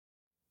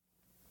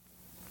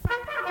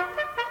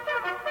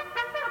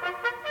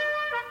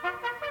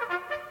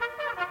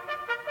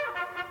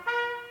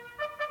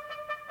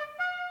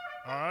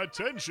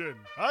Attention!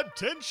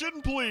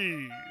 Attention,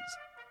 please!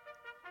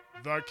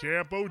 The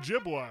Camp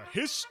Ojibwa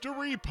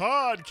History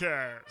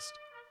Podcast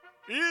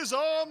is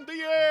on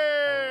the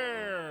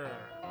air!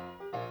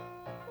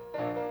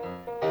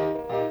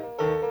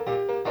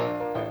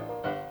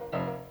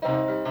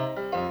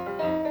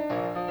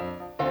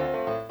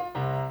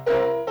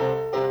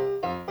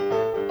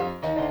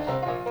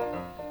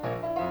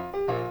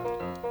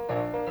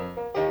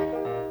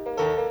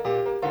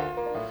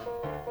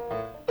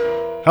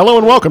 Hello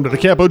and welcome to the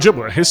Camp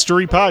Ojibwa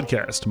History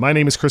Podcast. My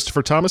name is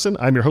Christopher Thomason.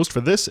 I'm your host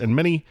for this and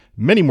many,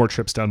 many more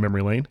trips down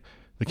memory lane.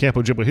 The Camp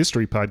Ojibwa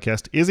History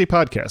Podcast is a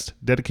podcast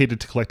dedicated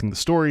to collecting the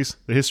stories,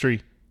 the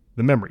history,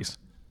 the memories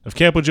of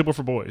Camp Ojibwa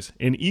for Boys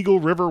in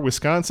Eagle River,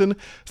 Wisconsin,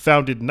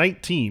 founded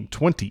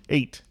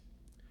 1928.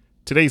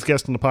 Today's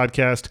guest on the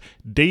podcast,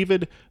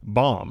 David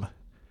Baum.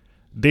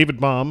 David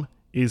Baum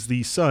is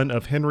the son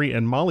of Henry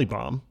and Molly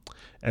Baum,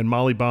 and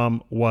Molly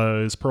Baum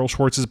was Pearl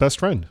Schwartz's best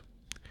friend.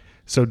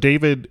 So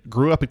David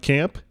grew up at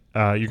camp.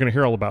 You're going to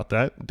hear all about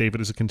that. David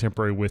is a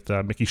contemporary with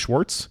Mickey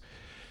Schwartz.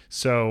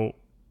 So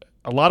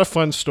a lot of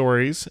fun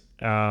stories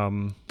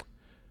from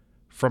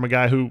a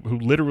guy who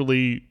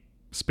literally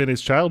spent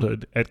his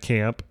childhood at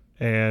camp,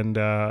 and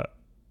I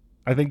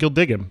think you'll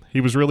dig him.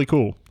 He was really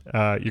cool.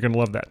 You're going to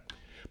love that.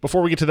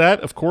 Before we get to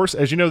that, of course,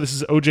 as you know, this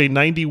is OJ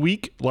 90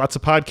 week. Lots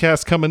of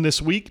podcasts coming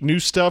this week. New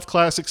stuff,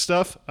 classic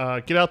stuff.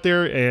 Get out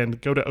there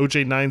and go to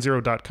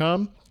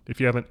oj90.com. If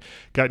you haven't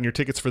gotten your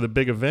tickets for the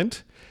big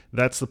event,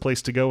 that's the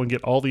place to go and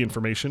get all the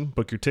information.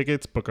 Book your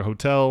tickets, book a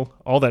hotel,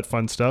 all that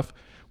fun stuff.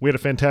 We had a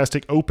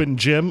fantastic open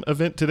gym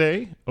event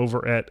today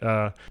over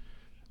at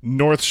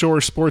North Shore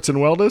Sports and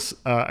Wellness.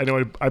 I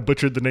know I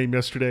butchered the name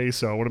yesterday,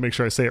 so I want to make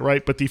sure I say it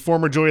right. But the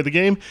former joy of the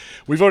game,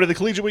 we voted the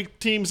Collegiate Week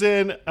teams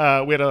in.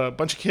 We had a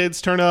bunch of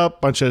kids turn up, a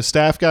bunch of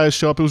staff guys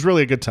show up. It was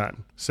really a good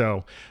time.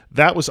 So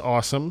that was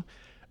awesome.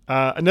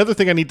 Another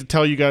thing I need to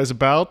tell you guys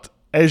about,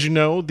 as you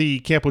know, the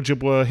Camp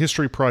Ojibwa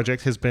History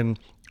Project has found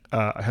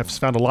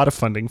a lot of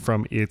funding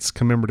from its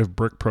commemorative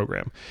brick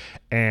program.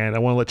 And I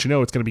want to let you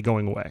know it's going to be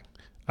going away.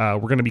 We're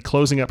going to be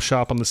closing up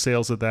shop on the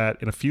sales of that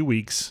in a few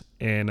weeks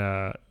and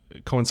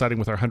coinciding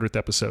with our 100th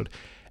episode.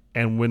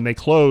 And when they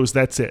close,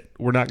 that's it.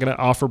 We're not going to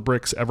offer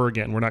bricks ever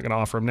again. We're not going to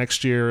offer them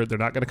next year. They're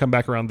not going to come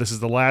back around. This is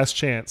the last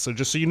chance. So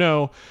just so you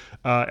know,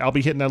 I'll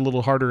be hitting that a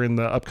little harder in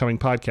the upcoming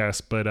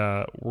podcast, but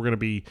we're going to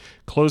be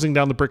closing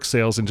down the brick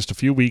sales in just a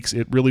few weeks.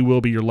 It really will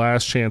be your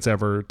last chance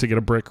ever to get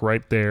a brick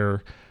right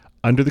there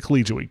under the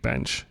Collegiate Week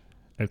bench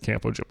at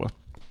Camp Ojibwa.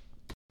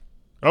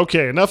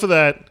 Okay, enough of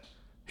that.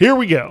 Here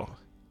we go.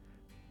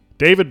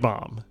 David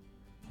Baum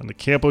on the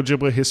Camp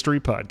Ojibwa History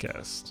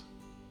Podcast.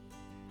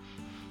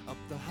 Up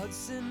the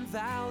Hudson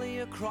Valley,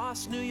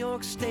 across New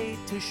York State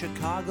to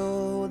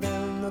Chicago,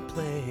 then the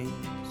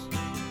plains.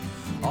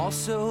 All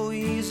so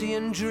easy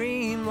and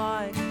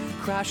dreamlike,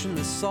 crashing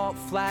the salt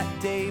flat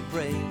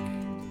daybreak.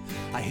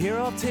 I hear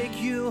I'll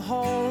take you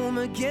home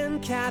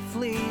again,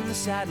 Kathleen.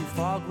 Sad and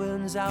fog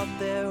winds out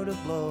there to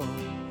blow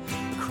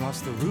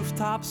across the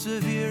rooftops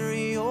of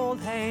eerie old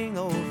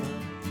hangover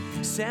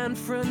San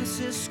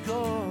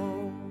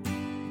Francisco.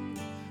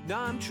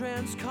 Now I'm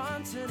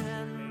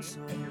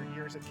transcontinental. And your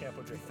years at Camp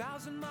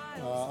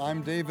Ojibwa.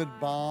 I'm David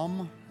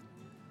Baum.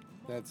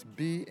 That's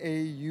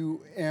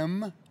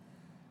B-A-U-M.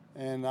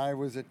 And I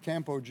was at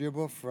Camp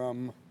Ojibwa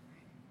from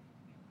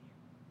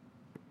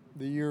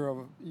the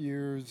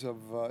years of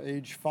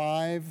age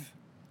 5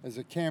 as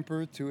a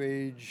camper to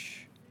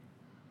age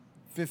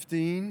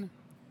 15,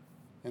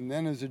 and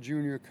then as a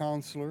junior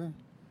counselor,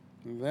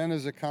 and then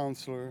as a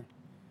counselor,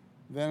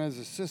 then as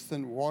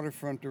assistant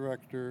waterfront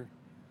director,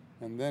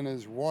 and then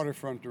as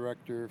waterfront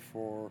director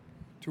for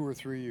 2 or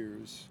 3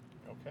 years.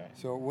 Okay.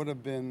 So it would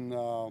have been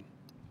the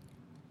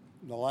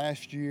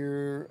last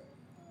year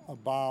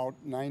about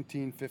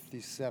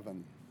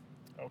 1957.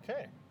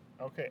 Okay.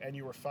 And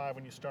you were 5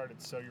 when you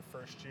started, so your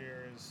first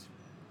year is?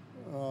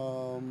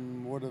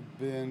 Would have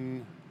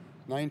been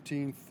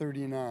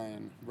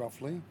 1939,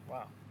 roughly.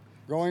 Wow.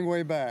 Going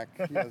way back.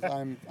 Yes,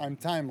 I'm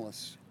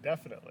timeless.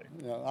 Definitely.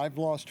 Yeah, I've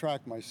lost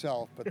track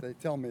myself, but they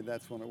tell me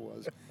that's when it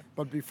was.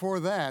 But before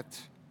that,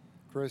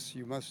 Chris,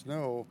 you must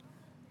know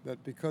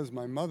that because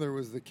my mother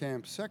was the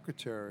camp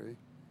secretary,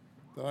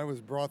 that I was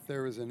brought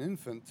there as an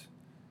infant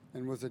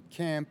and was at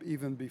camp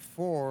even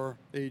before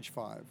age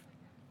 5.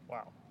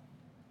 Wow.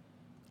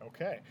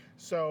 Okay.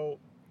 So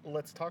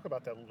let's talk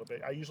about that a little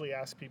bit. I usually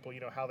ask people,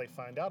 how they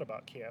find out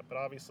about camp, but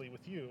obviously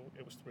with you,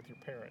 it was with your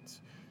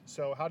parents.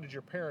 So how did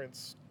your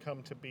parents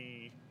come to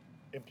be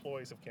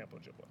employees of Camp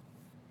Ojibwa?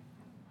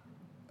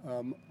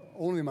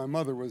 Only my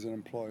mother was an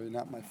employee,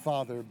 not my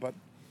father, but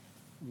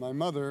my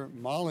mother,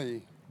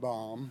 Molly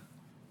Baum,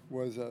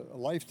 was a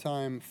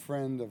lifetime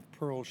friend of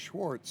Pearl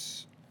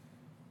Schwartz,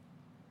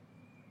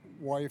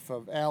 wife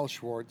of Al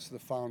Schwartz, the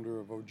founder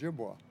of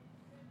Ojibwa.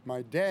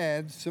 My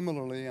dad,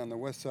 similarly on the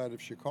west side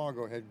of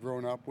Chicago, had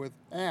grown up with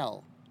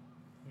Al.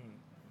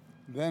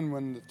 Then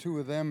when the two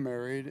of them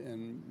married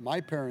and my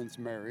parents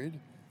married,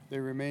 they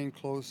remained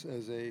close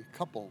as a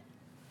couple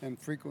and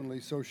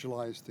frequently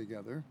socialized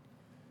together.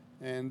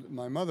 And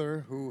my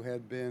mother, who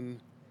had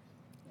been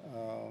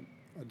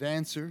a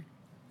dancer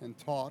and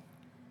taught.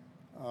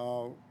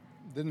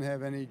 Didn't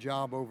have any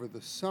job over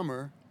the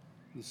summer,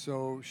 and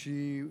so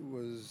she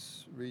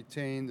was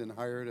retained and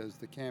hired as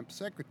the camp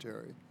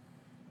secretary.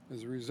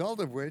 As a result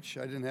of which,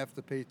 I didn't have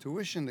to pay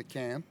tuition to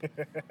camp,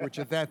 which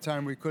at that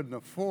time we couldn't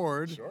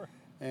afford. Sure.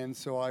 And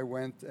so I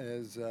went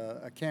as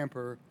a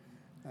camper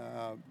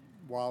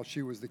while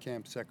she was the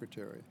camp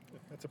secretary.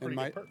 That's a pretty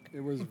good perk.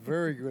 It was a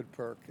very good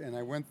perk, and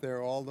I went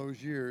there all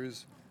those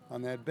years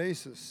on that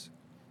basis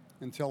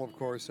until, of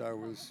course, I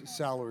was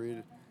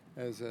salaried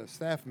as a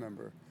staff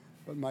member.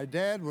 But my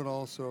dad would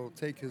also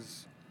take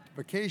his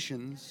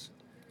vacations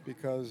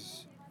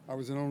because I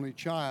was an only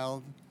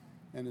child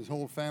and his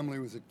whole family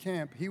was at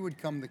camp. He would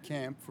come to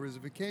camp for his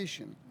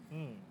vacation.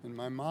 And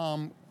my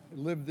mom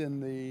lived in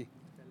the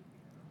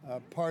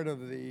part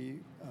of the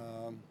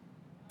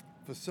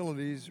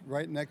facilities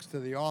right next to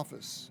the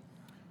office,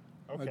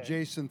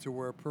 adjacent to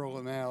where Pearl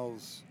and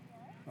Al's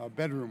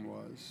bedroom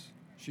was.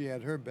 She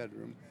had her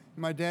bedroom.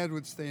 My dad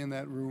would stay in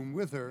that room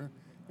with her,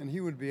 and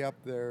he would be up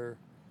there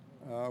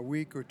a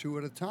week or two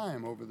at a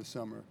time over the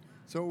summer.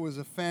 So it was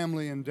a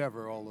family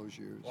endeavor all those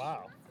years.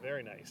 Wow,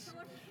 very nice.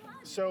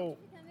 So,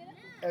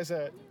 as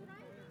a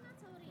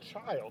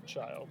child,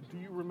 do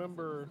you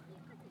remember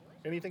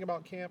anything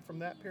about camp from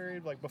that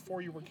period? Like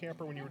before you were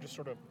camper, when you were just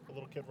sort of a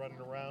little kid running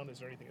around, is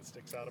there anything that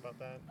sticks out about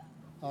that?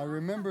 I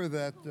remember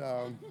that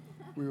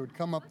we would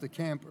come up to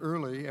camp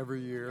early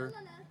every year,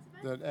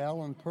 that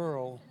Al and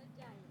Pearl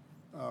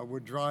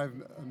would drive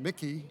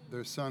Mickey,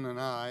 their son, and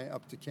I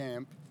up to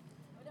camp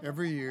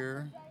every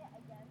year,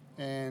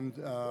 and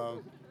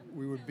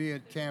we would be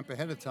at camp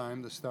ahead of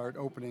time to start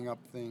opening up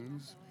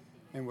things,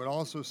 and would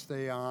also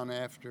stay on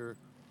after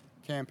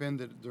camp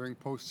ended during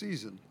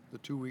postseason, the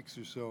 2 weeks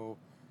or so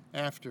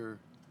after,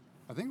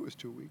 I think it was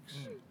 2 weeks,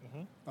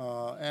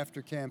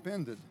 after camp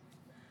ended.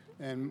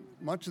 And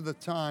much of the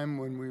time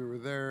when we were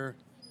there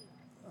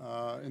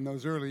in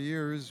those early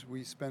years,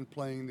 we spent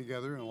playing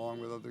together along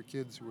with other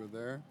kids who were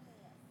there.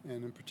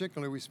 And in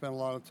particular, we spent a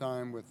lot of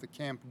time with the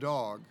camp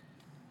dog,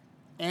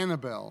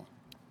 Annabelle,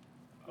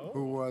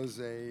 who was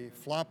a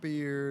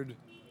floppy-eared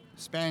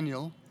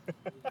spaniel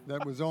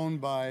that was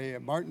owned by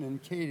Martin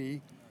and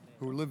Katie,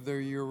 who lived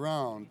there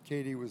year-round.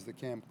 Katie was the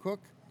camp cook,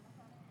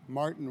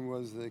 Martin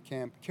was the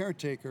camp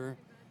caretaker,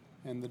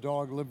 and the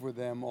dog lived with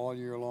them all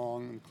year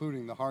long,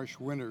 including the harsh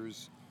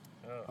winters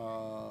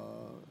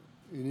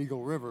in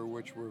Eagle River,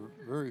 which were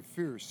very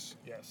fierce.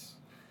 Yes.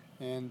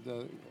 And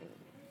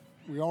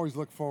we always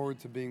look forward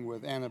to being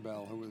with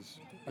Annabelle, who was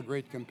a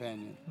great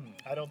companion.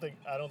 I don't think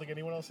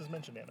anyone else has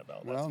mentioned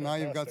Annabelle. Well, now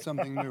you've got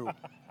something new.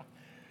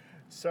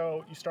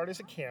 So you start as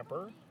a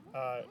camper. Do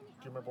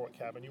you remember what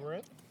cabin you were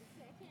in?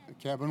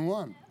 Cabin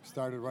 1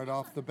 started right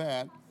off the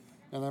bat.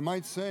 And I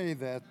might say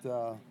that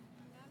a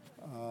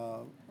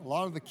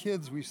lot of the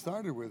kids we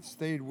started with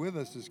stayed with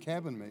us as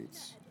cabin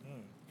mates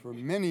for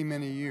many,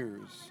 many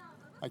years.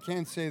 I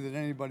can't say that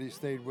anybody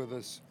stayed with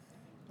us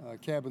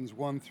cabins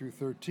 1 through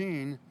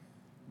 13,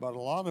 but a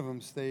lot of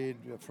them stayed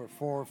for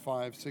 4,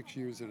 5, 6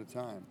 years at a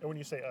time. And when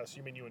you say us,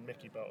 you mean you and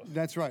Mickey both?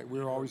 That's right. We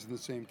were always in the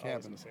same cabin.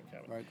 Always in the same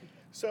cabin. Right.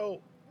 So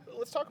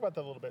let's talk about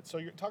that a little bit. So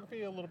talk to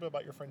me a little bit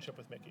about your friendship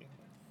with Mickey.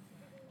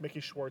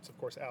 Mickey Schwartz, of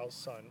course, Al's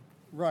son.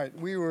 Right.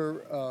 We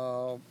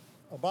were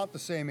about the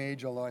same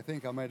age, although I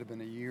think I might have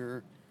been a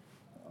year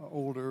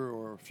older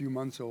or a few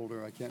months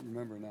older. I can't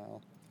remember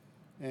now.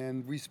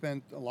 And we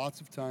spent lots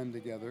of time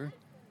together.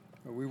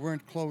 We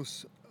weren't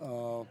close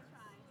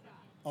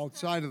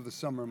outside of the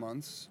summer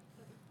months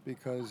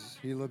because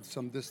he lived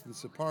some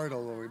distance apart,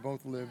 although we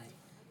both lived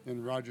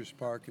in Rogers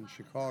Park in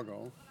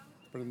Chicago,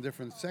 but in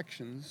different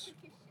sections.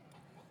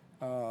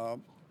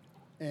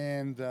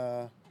 And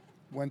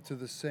went to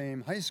the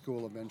same high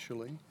school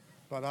eventually,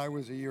 but I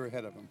was a year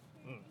ahead of him.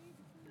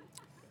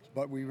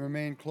 But we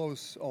remained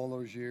close all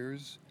those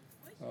years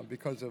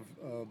because of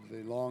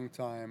the long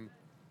time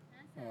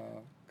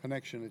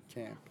connection at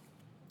camp.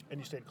 And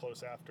you stayed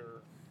close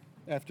after?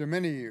 After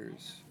many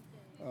years.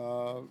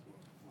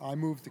 I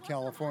moved to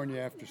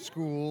California after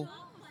school,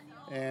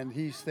 and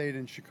he stayed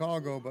in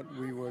Chicago, but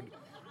we would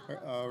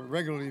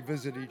regularly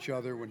visit each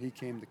other when he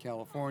came to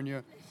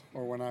California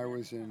or when I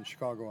was in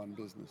Chicago on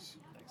business.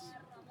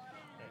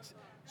 Nice.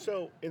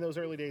 So in those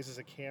early days as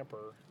a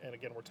camper, and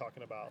again we're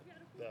talking about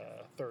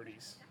the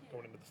 30s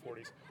going into the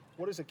 40s,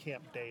 what does a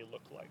camp day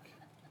look like?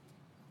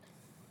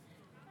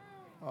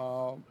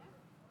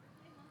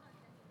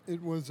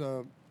 It was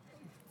a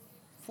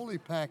fully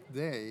packed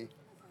day.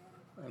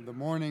 The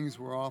mornings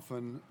were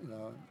often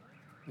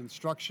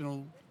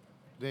instructional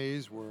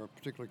days where a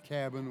particular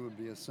cabin would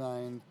be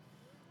assigned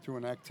to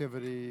an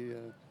activity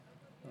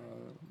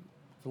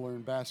to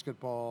learn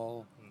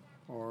basketball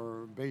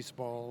or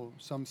baseball,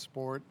 some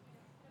sport,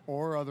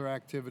 or other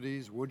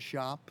activities, wood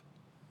shop.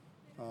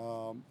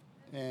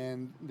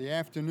 And the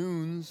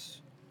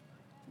afternoons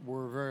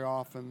were very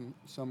often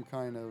some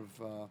kind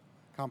of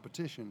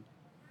competition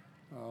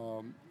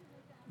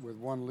with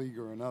one league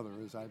or another,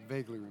 as I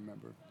vaguely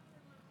remember.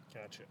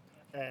 Gotcha.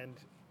 And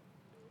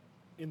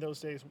in those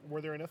days,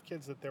 were there enough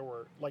kids that there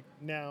were, like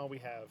now we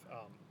have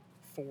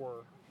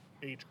 4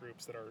 age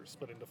groups that are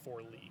split into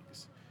 4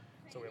 leagues.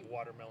 So we have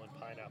watermelon,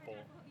 pineapple,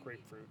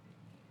 grapefruit,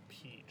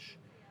 peach.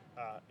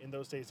 In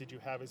those days, did you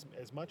have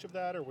as much of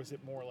that, or was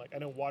it more like, I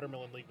know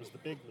Watermelon League was the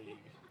big league,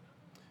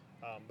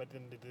 but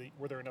then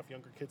were there enough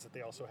younger kids that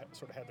they also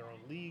sort of had their own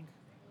league,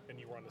 and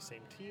you were on the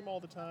same team all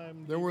the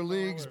time? There were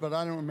leagues, but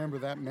I don't remember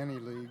that many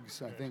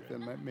leagues. I think there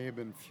may have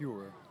been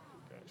fewer,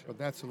 Gotcha. but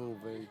that's a little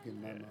vague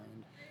in my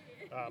mind.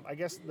 I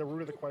guess the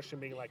root of the question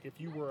being like,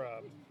 if you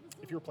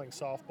were playing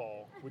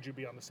softball, would you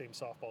be on the same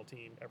softball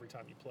team every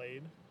time you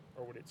played,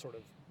 or would it sort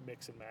of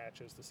mix and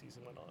match as the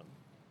season went on?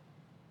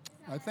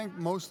 I think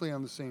mostly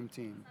on the same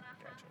team.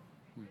 Gotcha.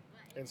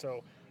 And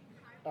so,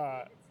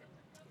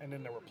 and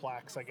then there were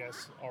plaques, I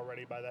guess,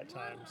 already by that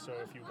time. So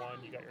if you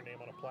won, you got your name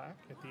on a plaque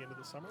at the end of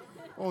the summer?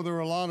 Oh, there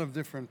were a lot of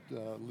different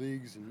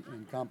leagues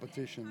and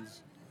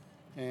competitions,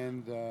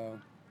 and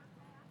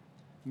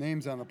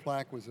names on a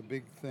plaque was a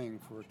big thing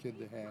for a kid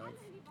to have.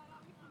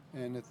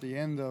 And at the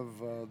end of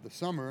the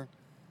summer,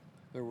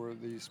 there were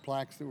these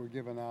plaques that were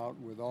given out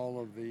with all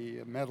of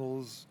the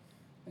medals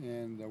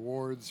and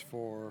awards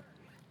for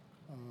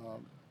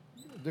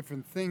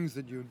different things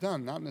that you've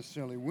done, not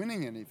necessarily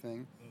winning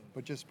anything,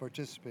 but just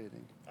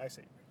participating. I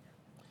see.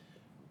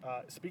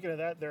 Speaking of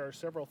that, there are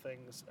several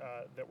things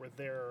that were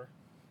there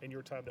in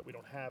your time that we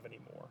don't have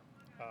anymore.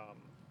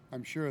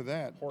 I'm sure of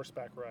that.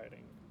 Horseback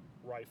riding,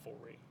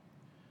 riflery.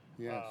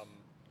 Yes.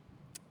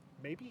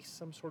 Maybe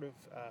some sort of,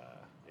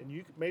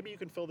 and maybe you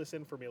can fill this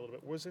in for me a little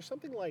bit. Was there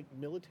something like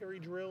military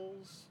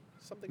drills?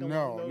 Something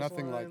along those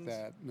nothing lines? like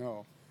that,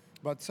 no.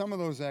 But some of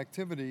those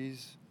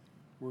activities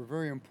were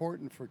very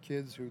important for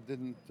kids who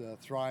didn't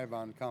thrive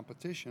on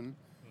competition.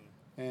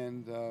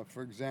 And,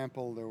 for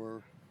example, there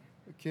were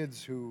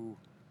kids who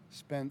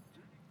spent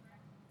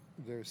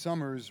their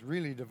summers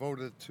really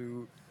devoted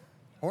to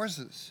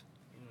horses.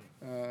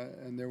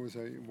 And there was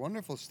a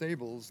wonderful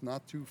stables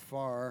not too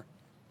far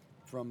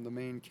from the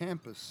main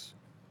campus.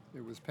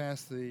 It was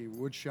past the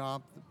wood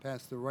shop,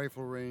 past the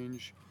rifle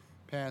range,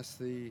 past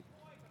the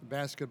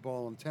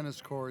basketball and tennis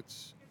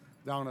courts,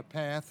 down a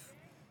path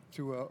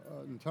to an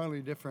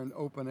entirely different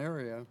open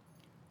area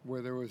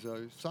where there was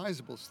a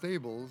sizable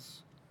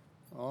stables.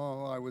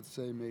 I would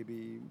say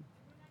maybe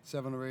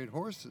 7 or 8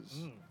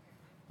 horses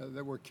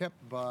that were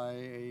kept by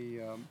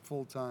a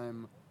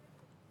full-time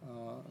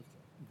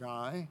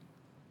guy,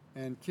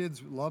 and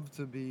kids loved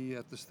to be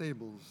at the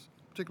stables,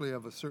 particularly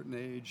of a certain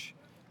age,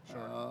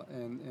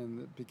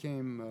 and it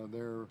became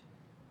their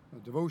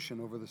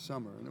devotion over the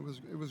summer, and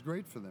it was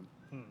great for them.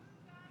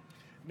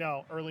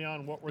 Now, early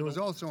on, what were there was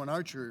also an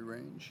archery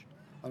range.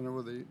 I don't know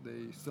whether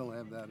they still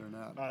have that or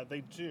not.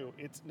 They do.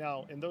 It's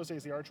now, in those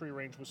days, the archery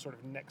range was sort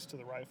of next to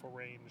the rifle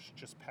range,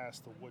 just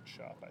past the wood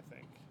shop, I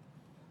think.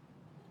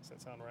 Does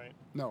that sound right?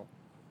 No,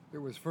 it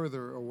was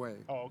further away.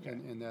 Oh, okay.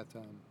 In that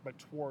time. But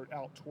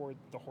out toward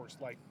the horse,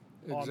 like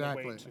exactly, on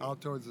the way to...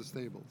 out towards the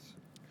stables.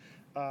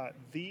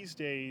 These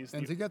days...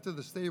 And to get to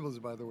the stables,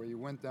 by the way, you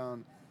went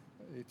down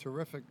a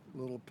terrific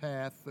little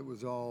path that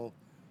was all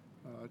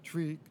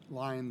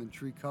tree-lined and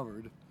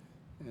tree-covered.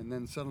 And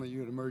then suddenly you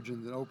would emerge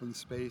into an open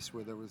space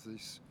where there was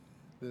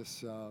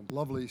this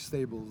lovely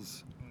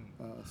stables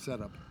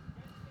setup.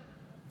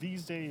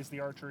 These days,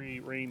 the archery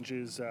range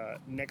is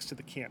next to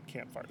the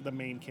campfire, the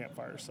main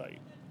campfire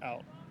site,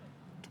 out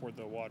toward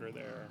the water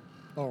there.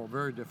 Oh,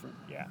 very different.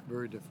 Yeah.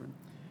 Very different.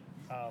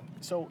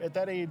 So at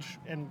that age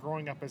and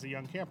growing up as a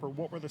young camper,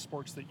 what were the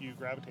sports that you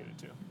gravitated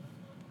to?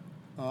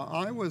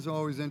 I was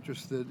always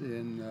interested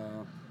in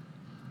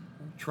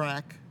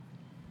track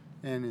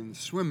and in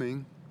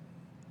swimming.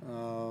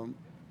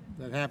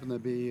 That happened to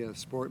be a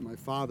sport my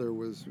father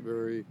was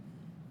very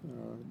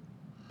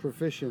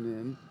proficient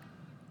in,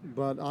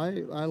 but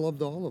I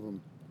loved all of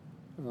them.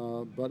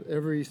 But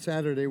every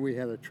Saturday we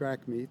had a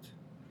track meet,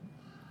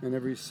 and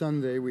every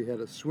Sunday we had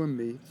a swim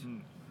meet,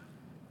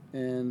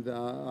 and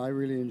I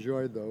really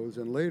enjoyed those.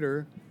 And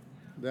later,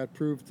 that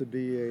proved to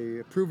be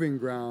a proving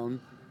ground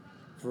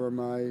for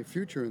my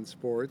future in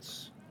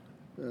sports,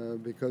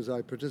 because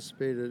I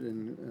participated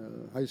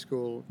in high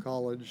school,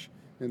 college,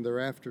 and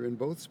thereafter in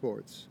both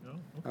sports. Oh,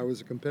 okay. I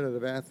was a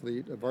competitive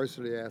athlete, a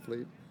varsity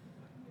athlete,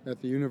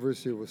 at the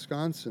University of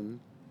Wisconsin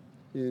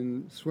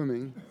in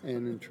swimming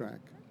and in track.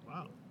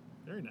 Wow,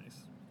 very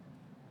nice.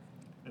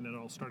 And it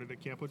all started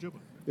at Camp Ojibwa.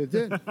 It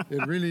did.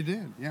 It really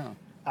did, yeah.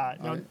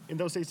 Now, in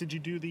those days, did you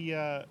do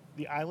the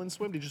island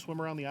swim? Did you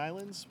swim around the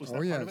islands? Was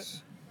that part of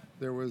it?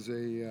 There was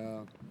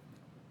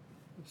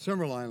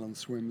several island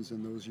swims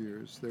in those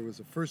years. There was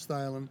a first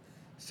island,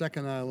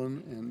 second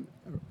island, and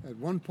at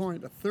one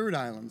point a third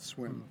island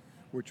swim,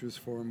 which was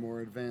for a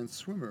more advanced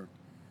swimmer.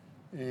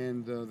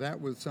 And that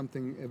was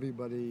something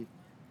everybody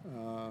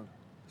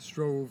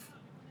strove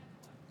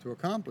to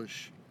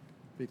accomplish,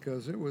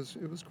 because it was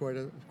quite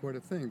a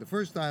thing. The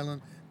first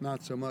island,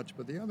 not so much,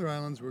 but the other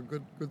islands were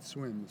good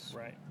swims.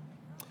 Right.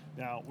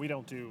 Now, we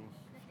don't do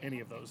any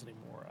of those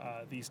anymore.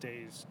 These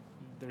days,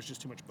 there's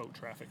just too much boat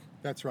traffic.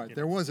 That's right.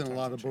 There wasn't a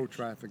lot of boat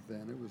traffic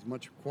then. It was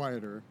much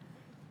quieter.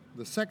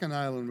 The second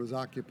island was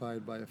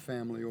occupied by a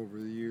family over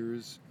the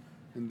years,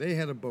 and they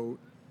had a boat,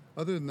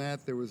 Other than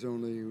that, there was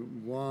only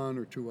one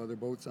or two other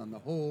boats on the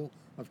whole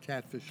of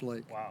Catfish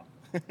Lake. Wow.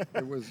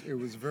 It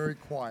was very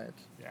quiet.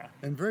 Yeah.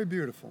 And very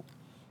beautiful.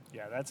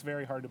 Yeah, that's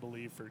very hard to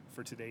believe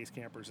for today's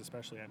campers,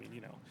 especially. I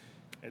mean,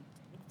 at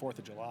 4th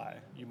of July,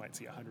 you might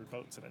see 100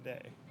 boats in a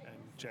day and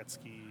jet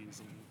skis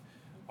and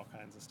all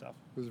kinds of stuff.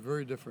 It was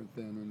very different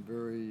then and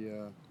very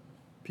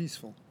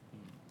peaceful.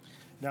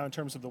 Now, in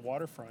terms of the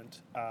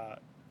waterfront,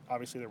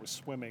 obviously there was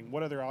swimming.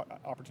 What other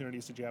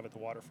opportunities did you have at the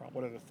waterfront?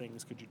 What other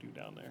things could you do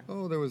down there?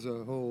 Oh, there was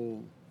a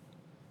whole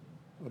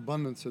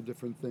abundance of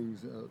different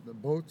things. The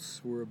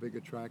boats were a big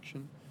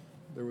attraction.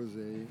 There was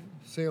a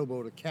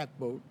sailboat, a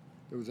catboat,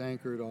 that was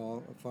anchored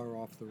far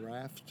off the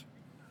raft.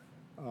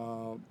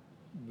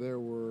 There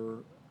were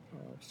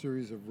a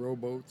series of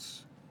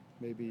rowboats,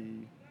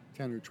 maybe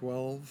 10 or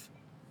 12.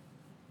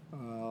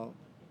 A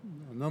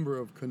number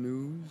of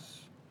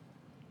canoes,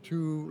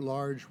 2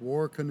 large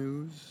war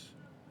canoes.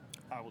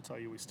 I will tell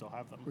you, we still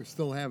have them. We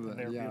still have them.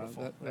 They're yeah,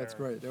 beautiful. That's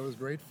great. That was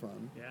great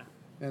fun. Yeah.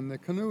 And the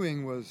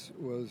canoeing was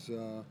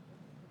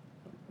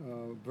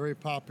very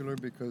popular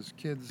because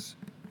kids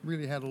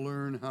really had to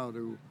learn how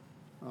to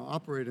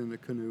operate in a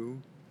canoe,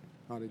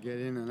 how to get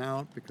in and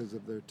out because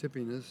of their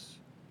tippiness,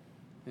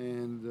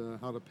 and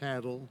how to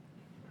paddle,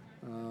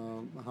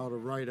 how to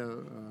ride a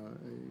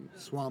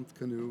swamped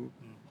canoe,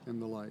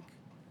 and the like.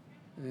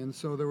 And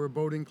so there were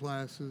boating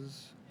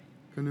classes,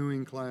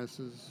 canoeing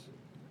classes,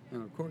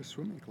 and of course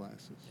swimming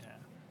classes. Yeah.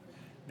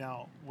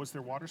 Now, was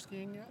there water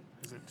skiing yet?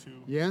 Is it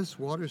too? Yes,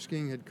 water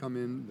skiing had come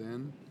in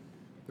then.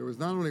 There was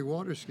not only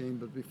water skiing,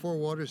 but before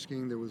water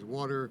skiing there was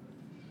water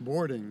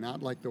boarding,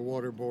 not like the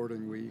water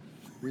boarding we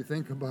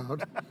think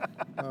about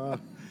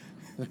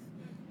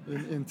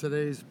in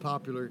today's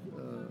popular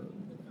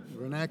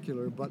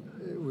vernacular, but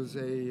it was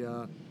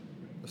a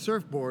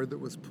surfboard that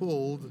was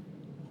pulled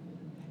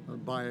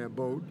by a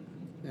boat,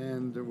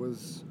 and it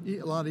was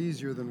a lot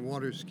easier than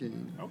water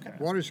skiing. Okay.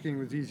 Water skiing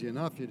was easy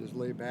enough. You just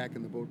lay back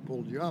and the boat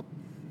pulled you up,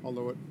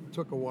 although it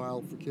took a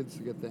while for kids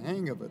to get the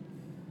hang of it.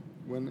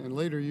 When in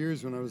later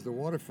years, when I was the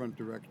waterfront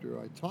director,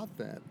 I taught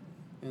that,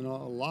 and a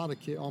lot of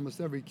almost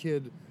every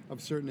kid of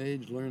a certain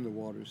age learned to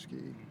water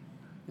ski.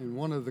 And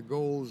one of the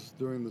goals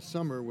during the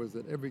summer was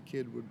that every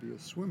kid would be a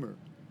swimmer.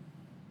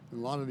 And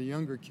a lot of the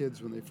younger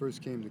kids, when they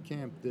first came to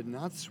camp, did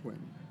not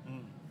swim.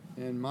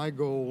 And my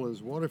goal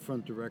as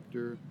waterfront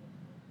director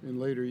in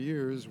later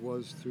years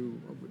was to,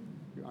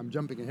 I'm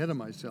jumping ahead of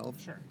myself,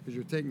 Sure, because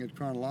you're taking it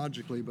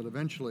chronologically, but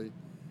eventually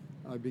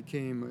I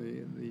became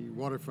the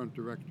waterfront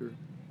director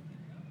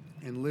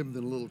and lived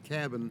in a little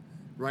cabin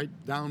right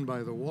down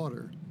by the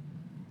water,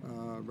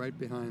 right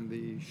behind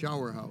the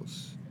shower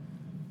house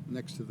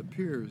next to the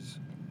piers.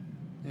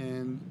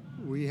 And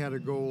we had a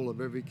goal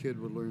of every kid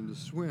would learn to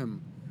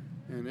swim.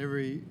 And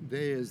every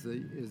day as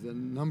the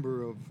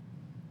number of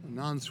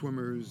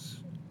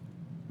non-swimmers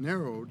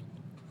narrowed,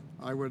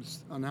 I would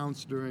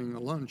announce during a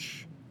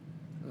lunch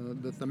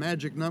that the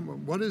magic number,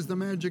 what is the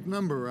magic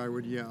number, I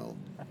would yell.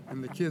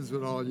 And the kids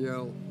would all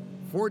yell,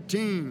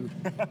 14.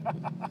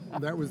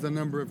 That was the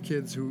number of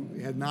kids who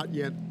had not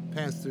yet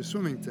passed their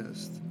swimming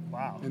test.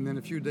 Wow. And then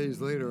a few days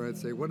later, I'd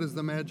say, what is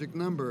the magic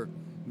number?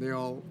 They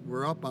all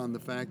were up on the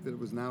fact that it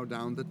was now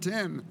down to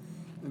 10.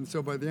 And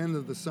so by the end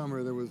of the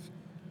summer, there was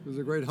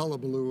a great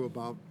hullabaloo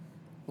about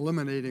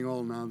eliminating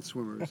all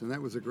non-swimmers, and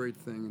that was a great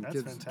thing.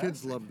 And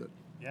kids loved it.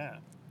 Yeah.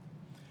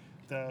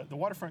 The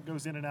waterfront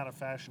goes in and out of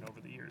fashion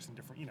over the years, and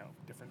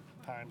different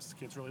times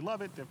kids really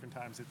love it, different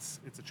times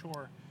it's a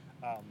chore.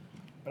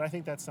 But I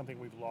think that's something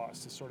we've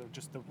lost, is sort of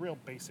just the real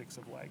basics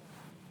of, like,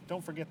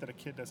 don't forget that a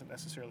kid doesn't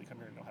necessarily come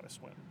here and know how to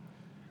swim.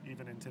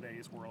 Even in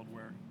today's world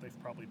where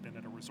they've probably been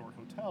at a resort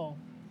hotel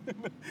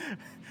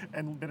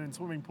and been in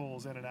swimming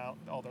pools in and out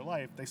all their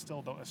life, they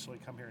still don't necessarily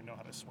come here and know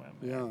how to swim.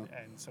 Yeah.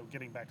 And so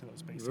getting back to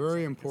those basics.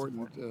 Very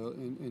important.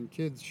 And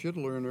kids should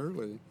learn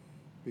early,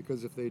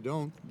 because if they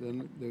don't,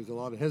 then there's a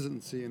lot of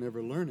hesitancy in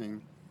ever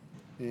learning.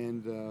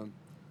 And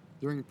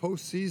during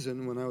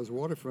postseason, when I was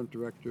waterfront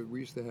director, we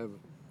used to have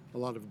a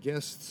lot of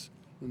guests,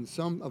 and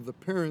some of the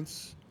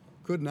parents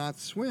could not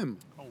swim.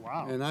 Oh,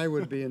 wow. And I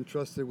would be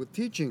entrusted with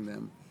teaching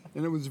them.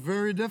 And it was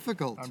very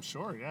difficult. I'm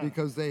sure, yeah.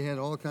 Because they had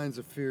all kinds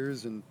of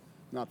fears, and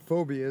not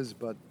phobias,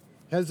 but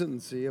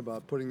hesitancy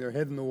about putting their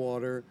head in the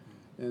water.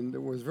 And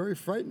it was very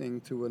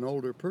frightening to an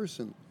older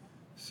person.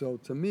 So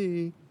to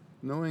me,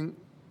 knowing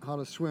how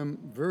to swim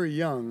very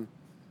young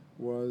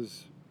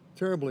was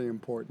terribly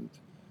important.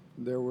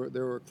 There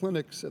were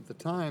clinics at the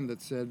time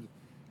that said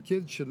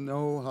kids should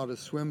know how to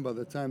swim by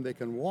the time they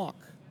can walk.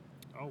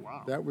 Oh,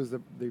 wow. That was the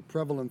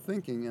prevalent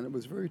thinking, and it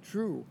was very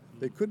true.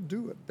 They could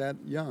do it that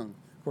young.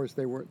 Of course,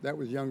 that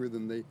was younger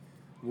than they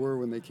were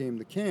when they came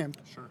to camp.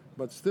 Sure.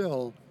 But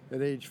still,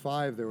 at age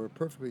 5, they were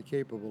perfectly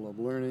capable of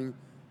learning,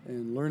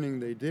 and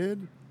learning they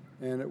did.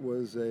 And it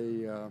was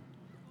a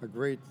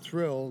great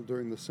thrill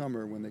during the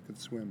summer when they could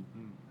swim.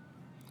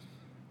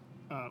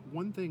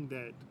 One thing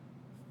that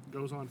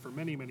goes on for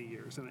many, many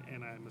years,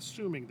 and I'm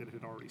assuming that it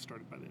had already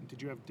started by then.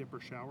 Did you have dip or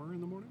shower in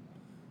the morning?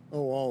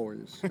 Oh,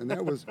 always. And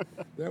that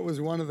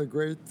was one of the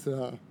great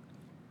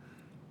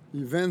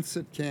events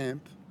at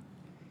camp.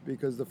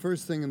 because the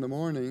first thing in the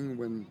morning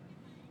when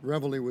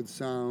reveille would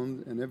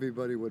sound and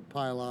everybody would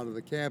pile out of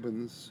the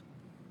cabins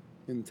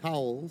in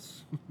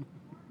towels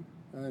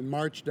and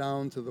march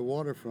down to the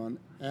waterfront,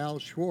 Al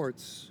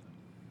Schwartz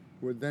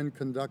would then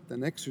conduct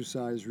an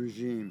exercise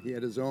regime. He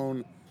had his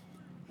own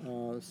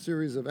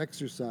series of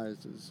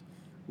exercises,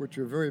 which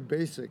were very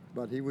basic,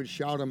 but he would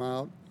shout them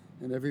out,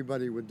 and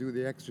everybody would do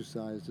the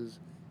exercises.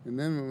 And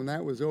then when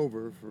that was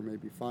over, for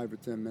maybe 5 or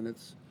 10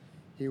 minutes,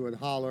 he would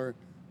holler,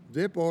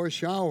 "Dip or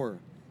shower."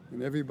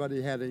 And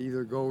everybody had to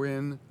either go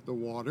in the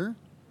water,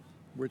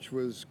 which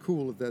was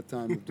cool at that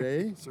time of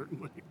day,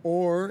 Certainly.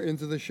 or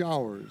into the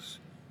showers.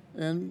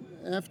 And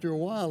after a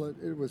while,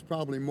 it was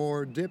probably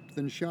more dip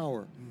than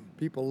shower.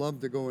 People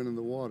loved to go into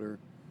the water.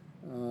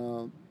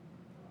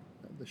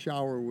 The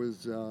shower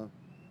was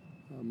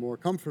more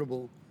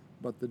comfortable,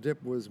 but the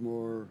dip was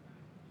more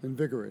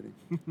invigorating.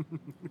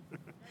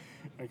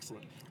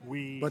 Excellent.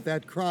 But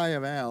that cry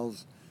of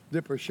Al's,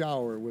 dip or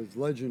shower, was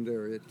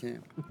legendary at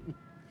camp.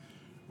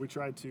 We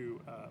tried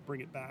to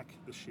bring it back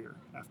this year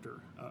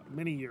after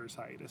many years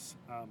hiatus.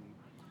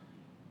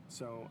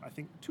 So I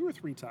think 2 or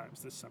 3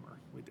 times this summer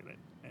we did it,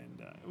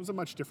 and it was a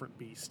much different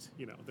beast.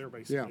 You know, they're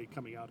basically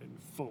coming out in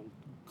full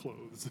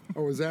clothes.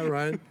 Oh, is that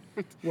right?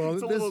 Well,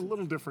 it's a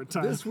little different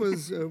time. This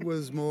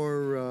was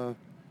more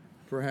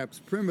perhaps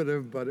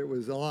primitive, but it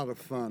was a lot of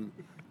fun.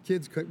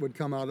 Kids would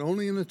come out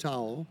only in a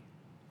towel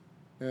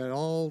at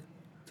all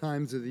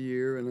times of the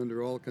year and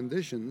under all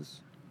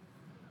conditions.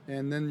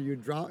 And then you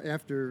drop,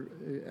 after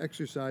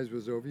exercise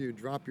was over, you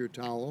drop your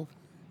towel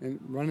and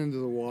run into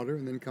the water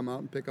and then come out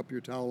and pick up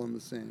your towel on the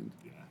sand.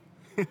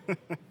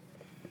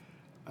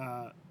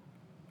 Yeah.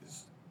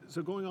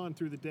 So going on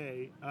through the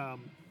day,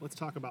 let's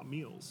talk about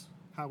meals.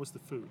 How was the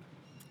food?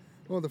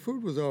 Well, the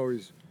food was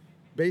always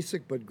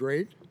basic but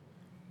great,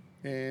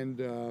 and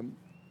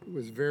it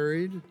was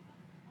varied.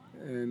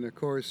 And of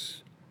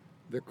course,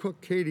 the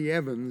cook, Katie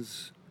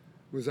Evans,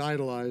 was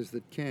idolized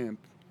at camp.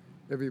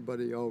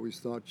 Everybody always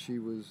thought she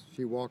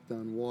walked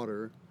on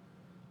water,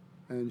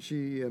 and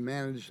she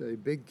managed a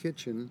big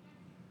kitchen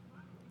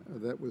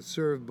that was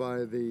served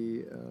by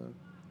the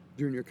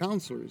junior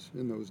counselors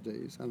in those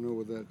days. I don't know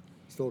whether that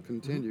still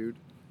continued,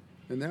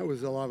 and that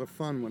was a lot of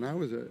fun. When I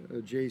was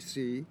a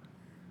JC,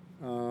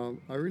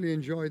 I really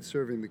enjoyed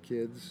serving the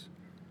kids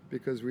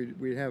because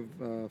we'd have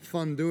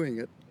fun doing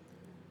it,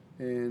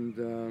 and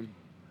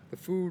the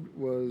food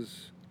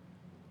was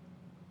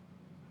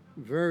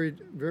very,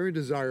 very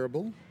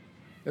desirable.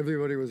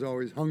 Everybody was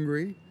always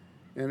hungry,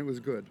 and it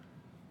was good.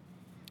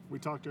 We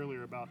talked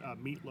earlier about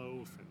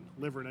meatloaf and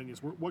liver and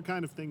onions. What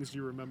kind of things do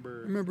you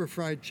remember? I remember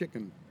fried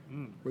chicken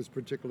was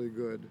particularly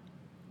good.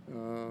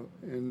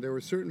 And there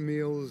were certain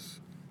meals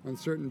on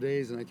certain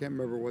days, and I can't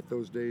remember what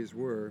those days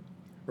were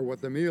or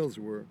what the meals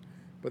were,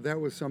 but that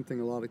was something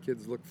a lot of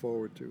kids looked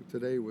forward to.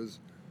 Today was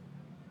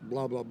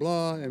blah, blah,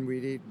 blah, and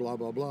we'd eat blah,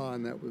 blah, blah,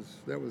 and that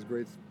was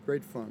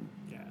great fun.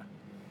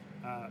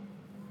 Yeah.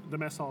 The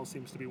mess hall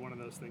seems to be one of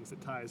those things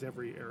that ties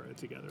every era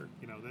together.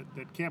 You know,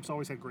 that camps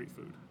always had great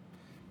food.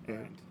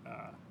 Right.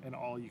 And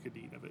all you could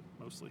eat of it,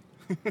 mostly.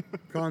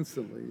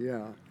 Constantly,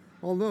 yeah.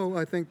 Although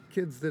I think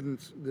kids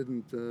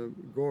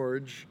didn't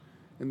gorge,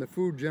 and the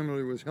food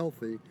generally was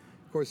healthy.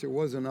 Of course, it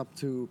wasn't up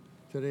to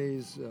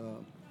today's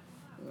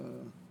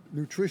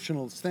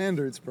nutritional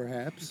standards,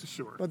 perhaps.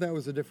 Sure. But that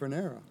was a different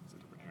era. It's a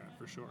different era,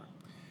 for sure.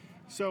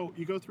 So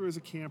you go through as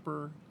a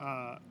camper,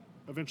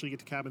 eventually you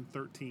get to cabin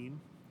 13.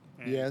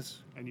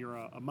 Yes. And you're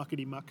a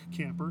muckety-muck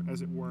camper,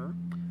 as it were.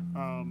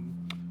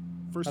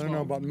 First I don't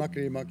know about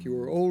muckety-muck. You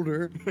were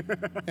older.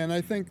 And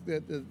I think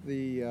that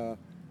the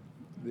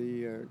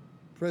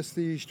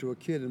prestige to a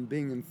kid in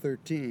being in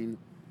 13,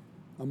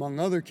 among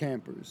other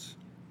campers,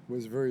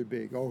 was very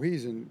big. Oh,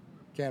 he's in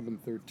cabin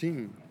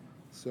 13.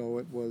 So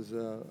it was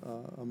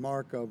a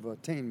mark of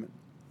attainment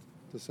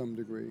to some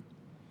degree.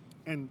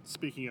 And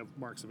speaking of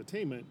marks of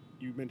attainment,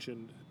 you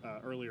mentioned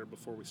earlier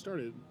before we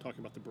started talking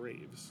about the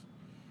Braves.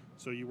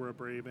 So you were a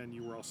Brave, and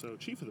you were also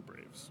chief of the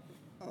Braves.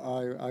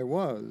 I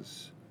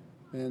was,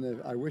 and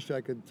I wish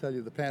I could tell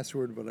you the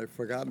password, but I've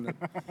forgotten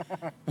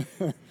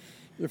it.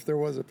 If there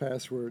was a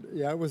password.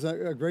 Yeah, it was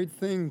a great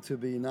thing to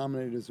be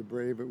nominated as a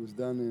Brave. It was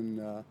done in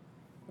a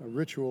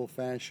ritual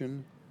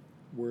fashion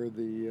where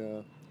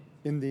the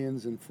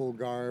Indians in full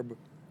garb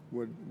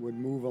would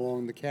move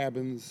along the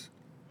cabins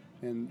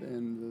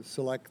and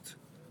select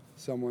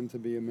someone to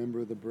be a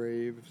member of the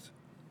Braves.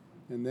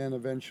 And then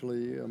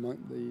eventually among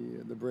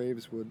the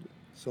Braves would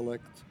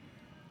select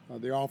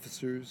the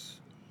officers,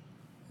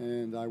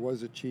 and I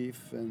was a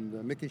chief, and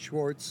Mickey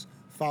Schwartz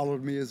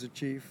followed me as a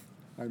chief.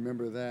 I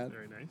remember that.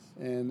 Very nice.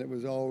 And it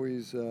was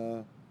always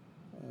an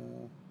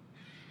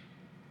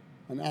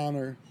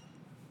honor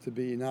to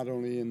be not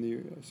only in the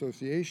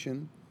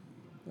association,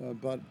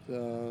 but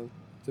to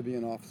be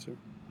an officer.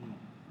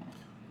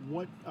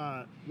 What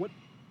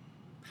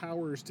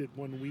powers did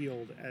one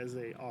wield as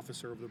a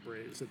officer of the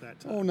Braves at that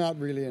time? Oh, not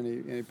really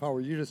any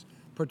power. You just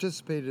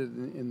participated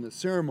in the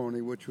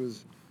ceremony, which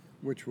was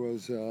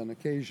an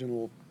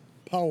occasional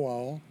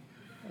powwow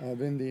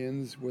of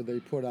Indians where they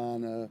put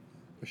on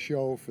a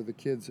show for the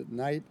kids at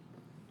night.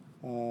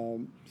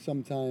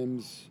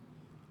 Sometimes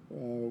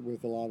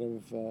with a lot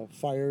of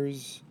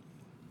fires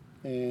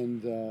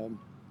and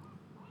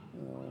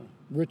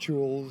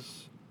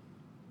rituals.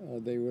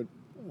 They would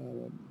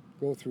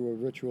go through a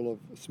ritual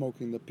of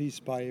smoking the peace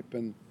pipe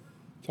and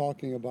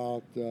talking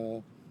about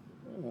the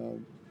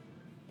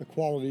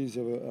qualities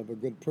of a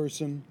good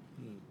person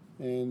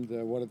and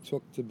what it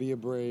took to be a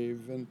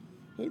brave. And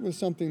it was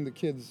something the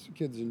kids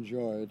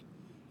enjoyed.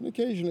 And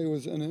occasionally it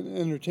was an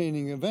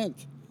entertaining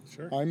event.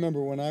 Sure. I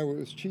remember when I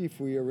was chief,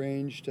 we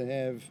arranged to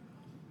have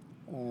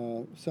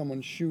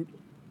someone shoot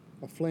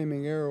a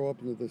flaming arrow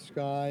up into the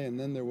sky, and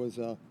then there was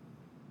at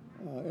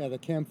a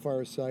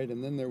campfire site,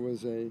 and then there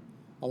was a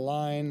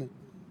line,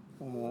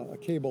 a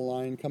cable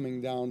line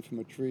coming down from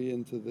a tree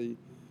into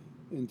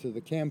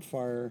the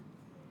campfire,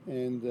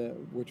 and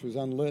which was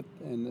unlit,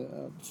 and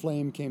a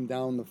flame came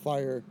down the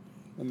fire,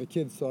 and the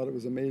kids thought it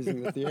was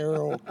amazing that the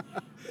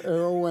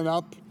arrow went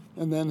up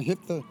and then hit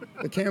the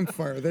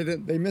campfire.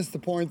 They missed the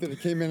point that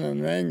it came in at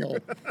an angle.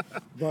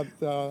 But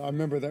I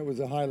remember that was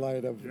a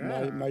highlight of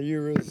my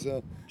year as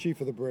Chief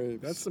of the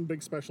Braves. That's some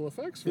big special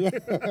effects.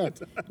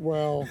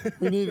 Well,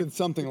 we needed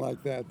something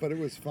like that, but it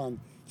was fun.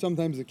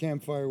 Sometimes the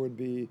campfire would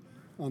be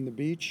on the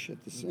beach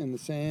in the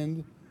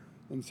sand,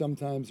 and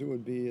sometimes it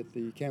would be at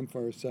the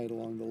campfire site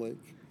along the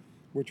lake,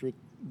 which were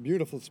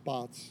beautiful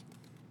spots.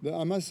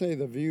 I must say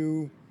the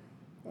view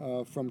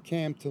from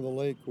camp to the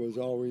lake was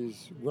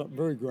always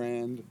very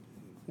grand,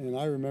 and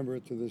I remember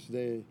it to this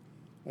day.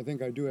 I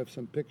think I do have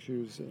some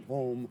pictures at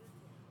home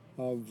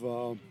of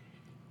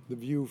the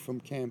view from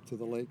camp to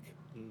the lake.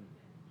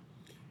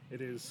 It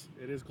is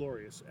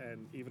glorious,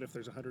 and even if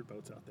there's 100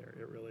 boats out there,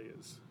 it really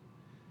is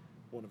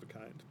one of a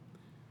kind.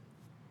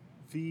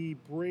 The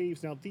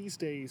Braves, now these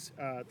days,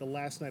 the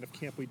last night of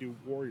camp we do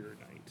Warrior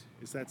Night.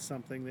 Is that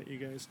something that you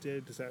guys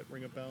did? Does that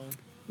ring a bell?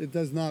 It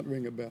does not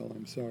ring a bell,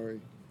 I'm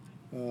sorry.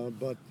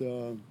 But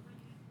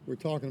we're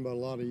talking about a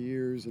lot of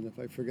years, and if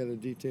I forget a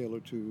detail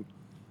or two,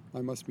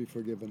 I must be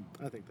forgiven.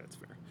 I think that's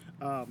fair.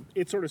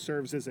 It sort of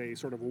serves as a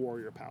sort of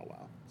warrior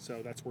powwow.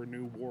 So that's where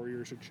new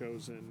warriors are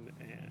chosen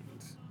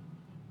and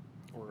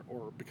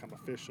or become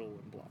official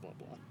and blah, blah,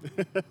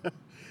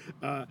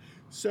 blah.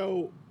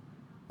 So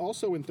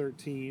also in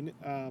 13,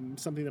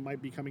 something that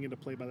might be coming into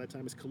play by that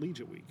time is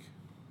Collegiate Week.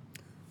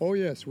 Oh,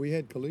 yes, we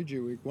had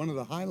Collegiate Week, one of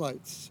the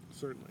highlights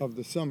of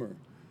the summer.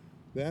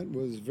 That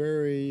was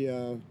very,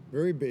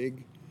 very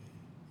big.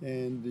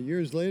 And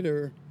years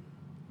later,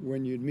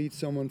 when you'd meet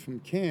someone from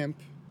camp,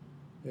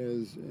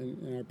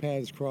 and our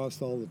paths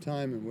crossed all the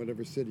time in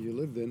whatever city you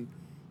lived in,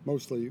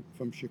 mostly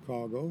from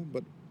Chicago,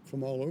 but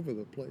from all over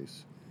the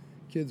place,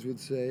 kids would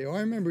say, "Oh, I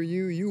remember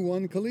you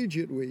won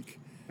Collegiate Week.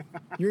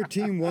 Your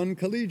team won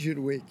Collegiate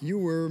Week. You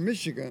were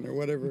Michigan," or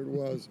whatever it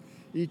was.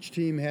 Each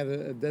team had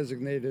a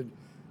designated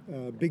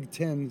Big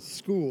Ten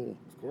school,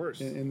 of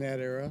course, in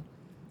that era.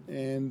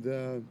 And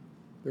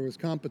there was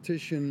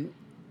competition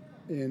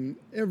in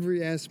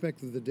every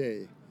aspect of the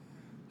day,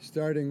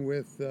 starting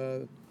with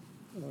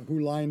who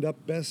lined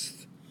up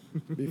best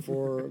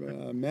before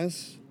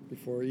mess,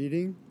 before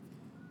eating,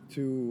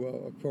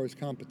 to, of course,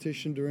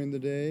 competition during the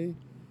day,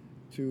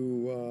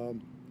 to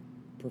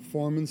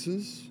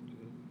performances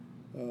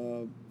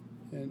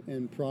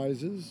and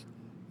prizes,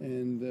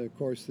 and, of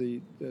course,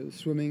 the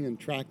swimming and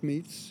track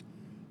meets.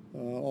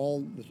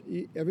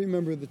 Every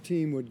member of the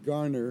team would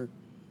garner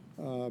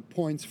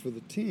points for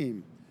the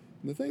team.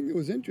 And the thing that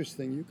was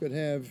interesting, you could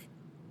have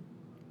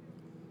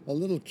a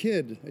little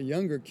kid, a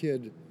younger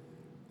kid,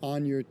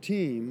 on your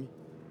team,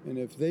 and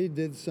if they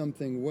did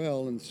something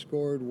well and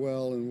scored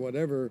well in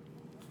whatever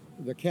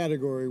the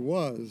category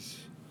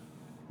was,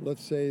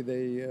 let's say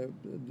they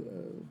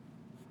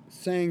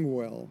sang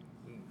well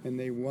and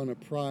they won a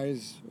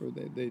prize, or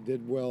they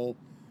did well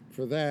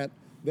for that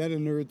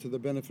inured to the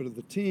benefit of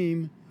the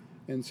team.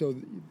 And so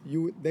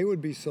they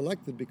would be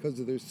selected because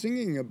of their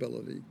singing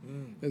ability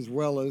as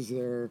well as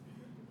their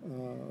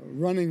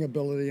running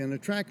ability in a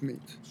track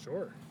meet.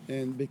 Sure.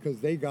 And because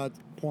they got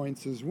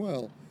points as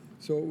well.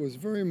 So it was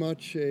very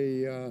much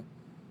a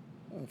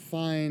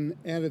fine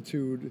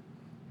attitude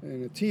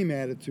and a team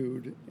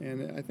attitude,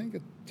 and I think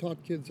it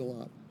taught kids a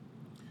lot.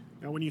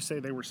 Now, when you say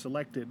they were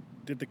selected,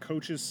 did the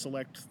coaches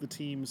select the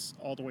teams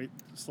all the way,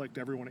 select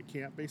everyone at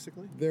camp,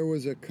 basically? There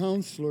was a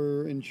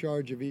counselor in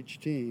charge of each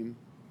team,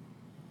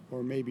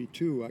 or maybe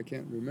two, I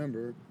can't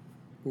remember,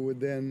 who would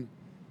then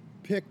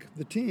pick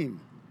the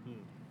team.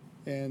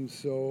 And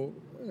so,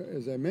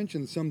 as I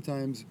mentioned,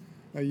 sometimes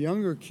a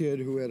younger kid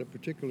who had a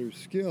particular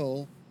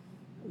skill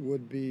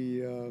would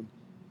be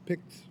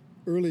picked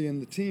early in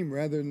the team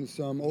rather than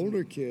some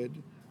older kid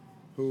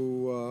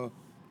who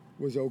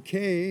was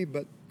okay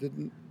but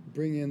didn't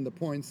bring in the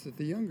points that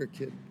the younger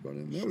kid got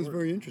in. That was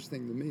very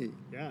interesting to me.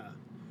 Yeah.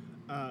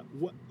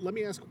 Let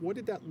me ask, what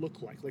did that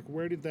look like? Like,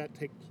 where did that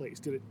take place?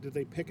 Did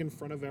they pick in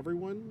front of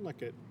everyone,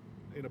 like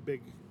in a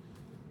big,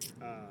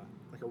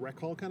 like a rec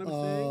hall kind of a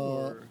thing?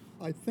 Or?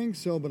 I think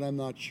so, but I'm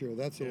not sure.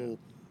 That's a little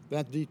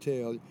that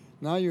detail.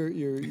 Now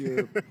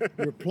you're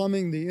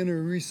plumbing the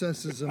inner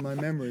recesses of my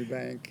memory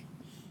bank.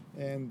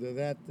 and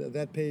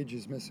that page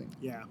is missing.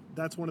 Yeah,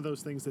 that's one of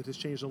those things that has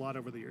changed a lot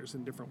over the years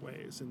in different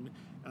ways, and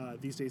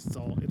these days it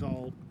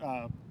all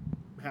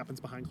happens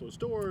behind closed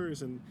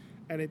doors, and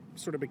it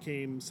sort of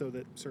became so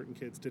that certain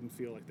kids didn't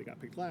feel like they got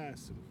picked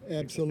last.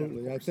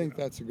 Absolutely, Like that, I think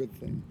that's a good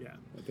thing. Yeah,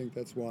 I think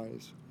that's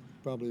wise.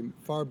 Probably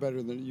far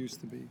better than it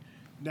used to be.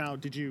 Now,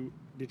 did you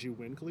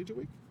win Collegiate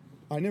Week?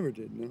 I never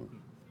did. No.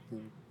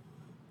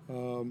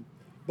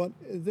 But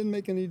it didn't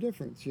make any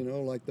difference,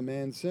 like the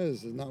man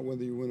says, it's not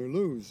whether you win or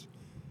lose.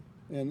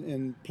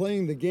 And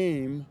playing the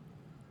game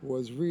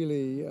was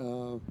really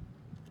a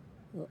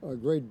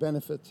great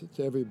benefit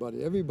to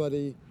everybody.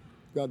 Everybody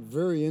got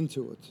very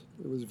into it.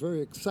 It was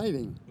very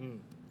exciting.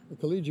 The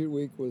Collegiate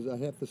Week was, I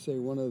have to say,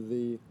 one of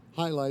the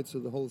highlights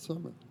of the whole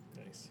summer.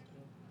 Nice.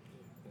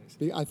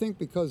 I think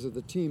because of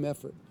the team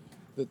effort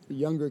that the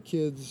younger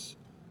kids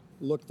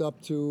looked up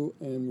to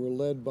and were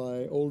led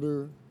by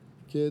older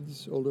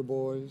kids, older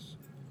boys,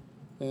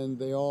 and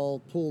they all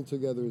pulled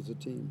together as a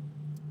team.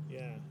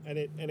 Yeah, and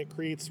it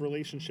creates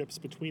relationships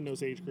between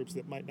those age groups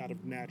that might not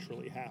have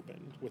naturally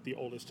happened with the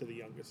oldest to the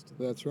youngest.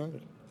 That's right.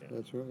 Yeah.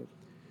 That's right.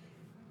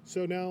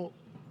 So now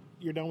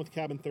you're done with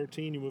Cabin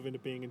 13. You move into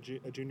being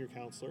a junior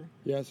counselor.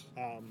 Yes.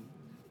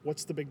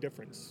 What's the big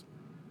difference?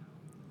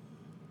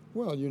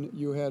 Well,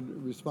 you had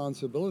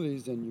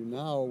responsibilities, and you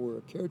now were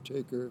a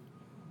caretaker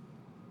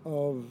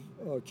of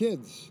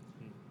kids.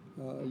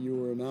 You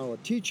were now a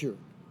teacher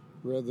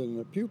rather than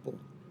a pupil.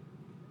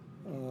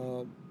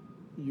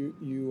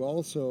 You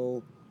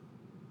also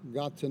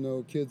got to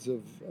know kids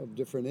of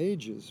different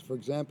ages. For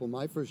example,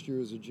 my first year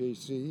as a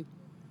JC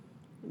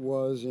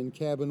was in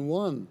Cabin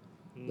 1,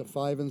 the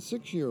 5 and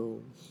 6 year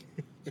olds.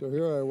 So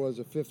here I was,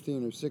 a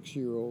 15 or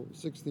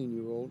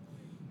 16-year-old,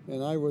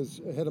 and I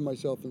was ahead of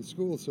myself in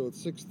school. So at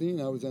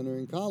 16, I was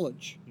entering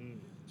college.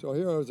 So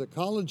here I was, a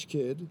college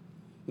kid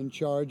in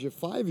charge of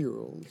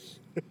 5-year-olds.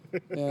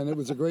 And it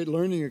was a great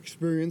learning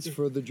experience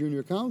for the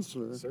junior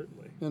counselor.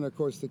 Certainly. And of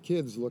course, the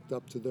kids looked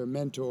up to their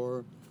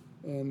mentor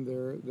and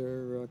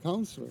their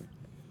counselor.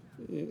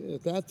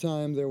 At that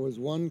time, there was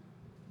one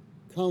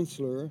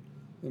counselor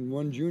and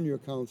one junior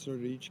counselor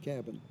at each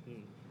cabin.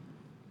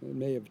 It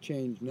may have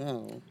changed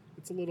now.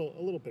 It's a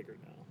little bigger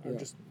now. Or Yeah.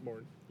 just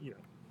more,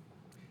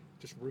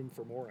 just room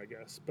for more, I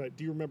guess. But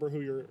do you remember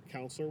who your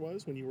counselor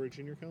was when you were a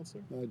junior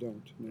counselor? I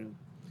don't,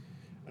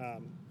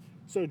 no.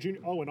 So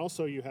junior. Oh, and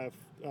also you have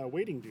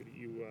waiting duty.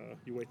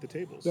 You wait the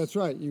tables. That's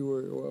right. You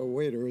were a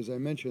waiter, as I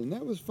mentioned. And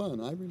that was fun.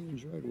 I really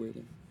enjoyed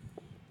waiting.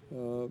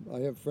 I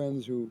have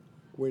friends who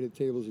waited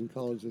tables in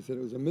college. They said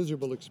it was a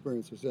miserable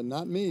experience. I said,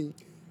 not me.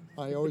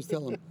 I always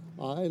tell them,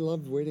 I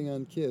loved waiting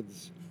on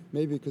kids.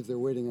 Maybe because they're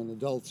waiting on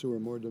adults who are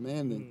more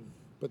demanding.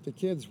 But the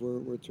kids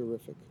were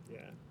terrific.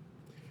 Yeah.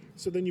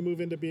 So then you move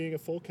into being a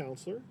full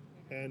counselor.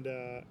 And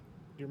do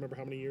you remember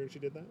how many years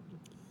you did that?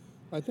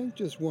 I think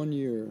just 1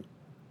 year.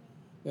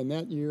 And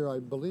that year, I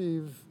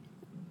believe,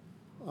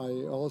 I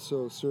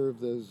also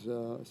served as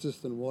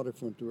assistant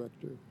waterfront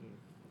director.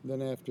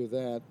 Then after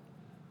that,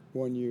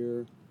 1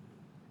 year,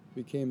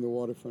 became the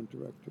waterfront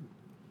director,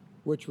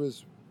 which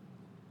was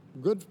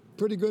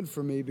pretty good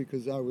for me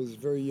because I was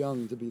very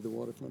young to be the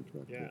waterfront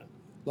director.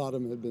 Yeah. A lot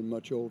of them had been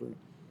much older.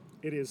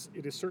 It is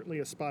certainly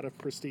a spot of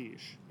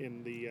prestige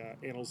in the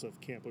annals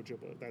of Camp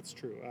Ojibwa. That's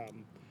true.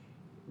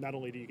 Not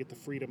only do you get the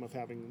freedom of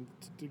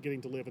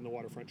getting to live in the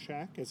waterfront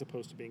shack as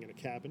opposed to being in a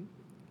cabin,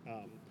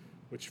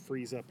 which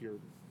frees up your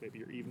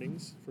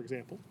evenings, for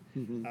example.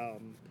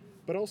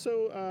 But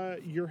also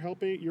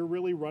you're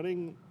really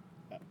running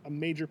a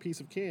major piece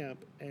of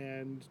camp,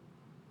 and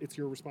it's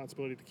your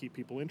responsibility to keep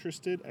people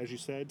interested, as you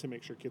said, to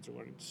make sure kids are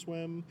learning to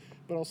swim,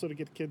 but also to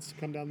get kids to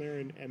come down there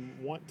and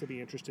want to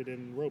be interested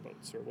in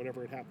rowboats or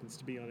whatever it happens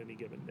to be on any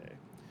given day.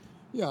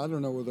 Yeah, I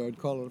don't know whether I'd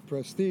call it a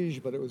prestige,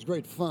 but it was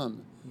great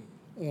fun.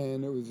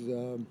 And it was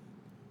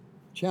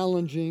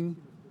challenging,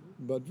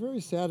 but very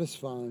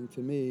satisfying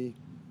to me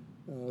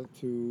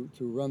to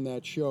run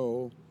that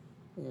show.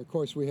 Of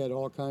course, we had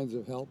all kinds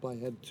of help. I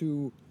had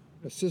 2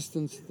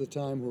 assistants at the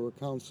time who were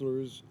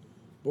counselors,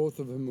 both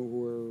of them who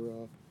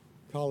were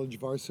college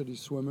varsity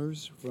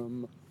swimmers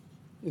from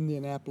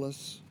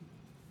Indianapolis,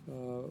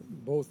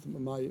 both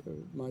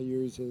my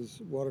years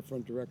as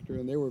waterfront director,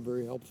 and they were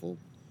very helpful.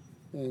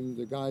 And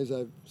the guys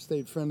I've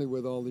stayed friendly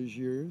with all these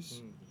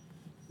years,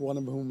 one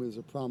of whom is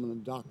a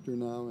prominent doctor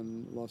now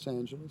in Los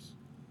Angeles,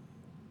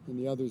 and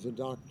the other is a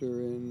doctor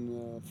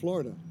in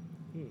Florida.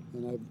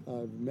 And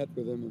I've met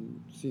with them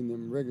and seen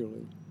them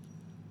regularly.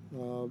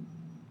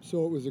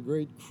 So it was a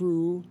great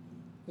crew,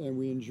 and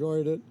we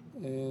enjoyed it,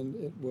 and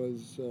it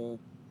was,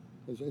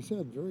 as I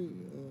said, very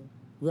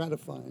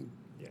gratifying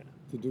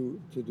to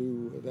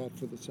do that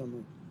for the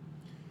summer.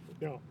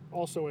 Now,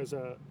 also as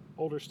a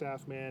older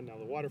staff man, now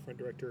the waterfront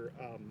director,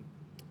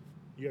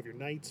 you have your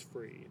nights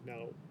free.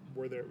 Now,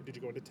 did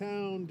you go into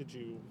town?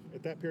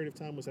 At that period of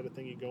time, was that a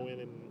thing you go in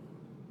and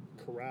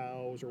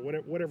carouse or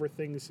whatever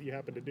things you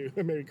happen to do?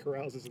 Maybe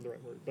carouse isn't the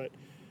right word, but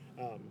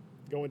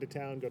go into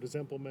town, go to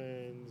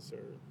Zimpelman's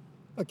or...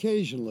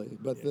 Occasionally,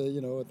 but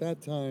at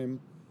that time,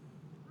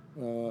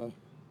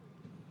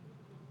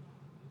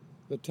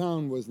 the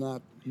town was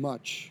not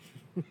much.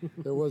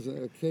 There was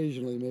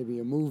occasionally maybe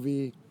a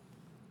movie,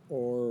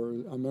 or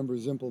I remember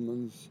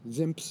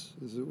Zimps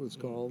as it was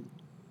called.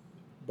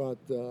 But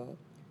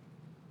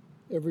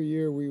every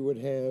year we would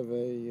have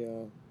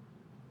a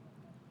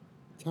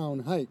town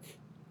hike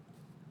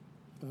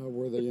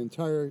where the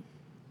entire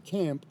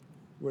camp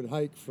would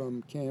hike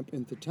from camp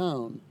into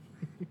town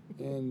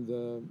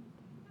and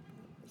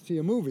see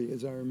a movie,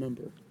 as I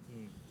remember.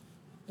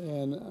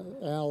 And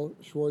Al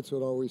Schwartz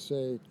would always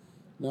say,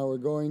 "Now we're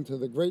going to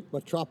the great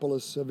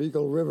metropolis of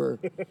Eagle River,"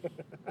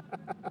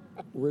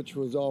 which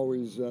was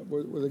always,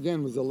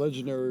 again, was a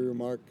legendary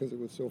remark because it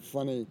was so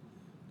funny,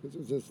 because it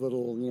was this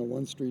little,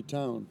 one-street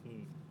town.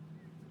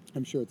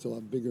 I'm sure it's a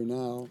lot bigger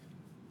now.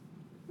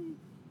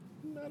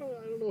 I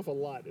don't know if a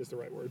lot is the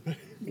right word, but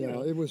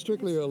It was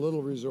strictly a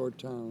little resort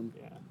town.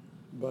 Yeah.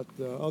 But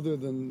other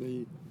than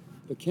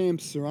the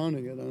camps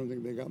surrounding it, I don't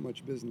think they got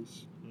much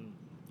business.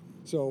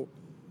 So,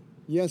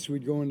 yes,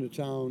 we'd go into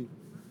town.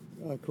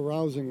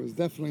 Carousing was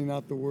definitely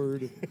not the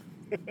word.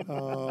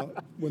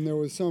 When there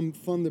was some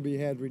fun to be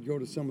had, we'd go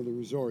to some of the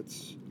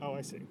resorts. Oh,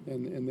 I see.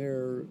 And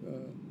there,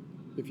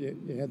 if you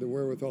had the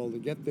wherewithal to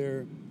get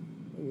there,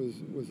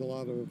 it was a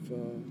lot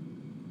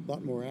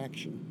more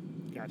action.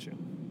 Gotcha.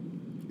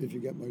 If you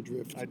get my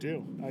drift. I do.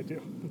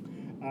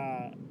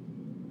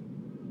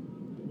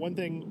 One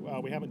thing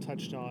we haven't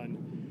touched on,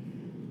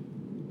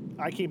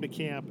 I came to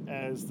camp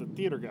as the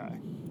theater guy.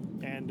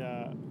 And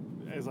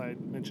as I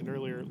mentioned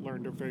earlier,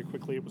 learned very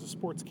quickly it was a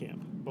sports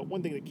camp. But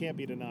one thing that can't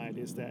be denied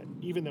is that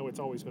even though it's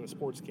always been a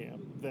sports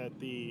camp, that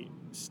the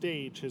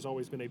stage has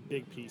always been a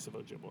big piece of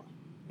Ojibwa.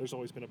 There's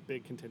always been a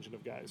big contingent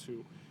of guys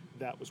who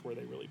that was where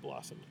they really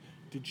blossomed.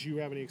 Did you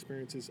have any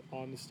experiences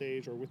on the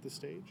stage or with the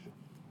stage?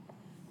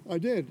 I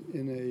did,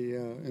 in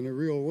a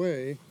real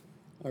way.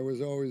 I was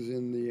always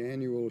in the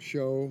annual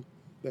show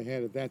they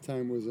had at that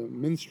time was a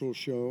minstrel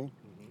show,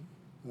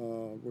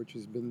 which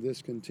has been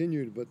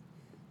discontinued, but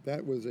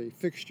that was a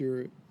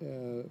fixture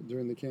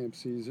during the camp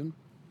season,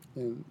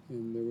 and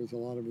there was a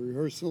lot of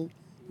rehearsal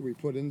that we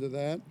put into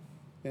that,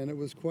 and it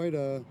was quite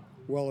a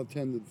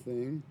well-attended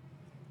thing.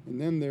 And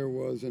then there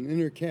was an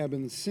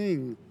inter-cabin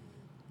sing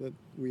that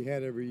we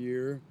had every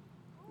year,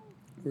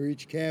 where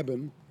each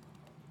cabin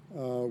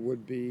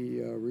would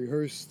be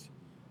rehearsed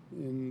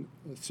in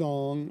a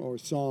song or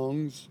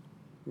songs.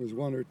 It was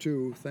one or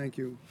two, thank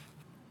you.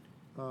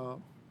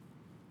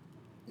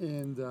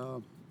 And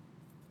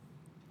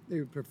they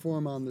would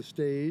perform on the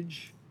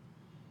stage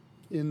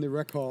in the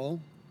rec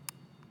hall.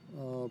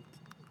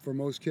 For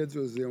most kids, it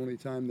was the only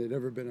time they'd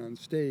ever been on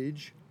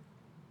stage.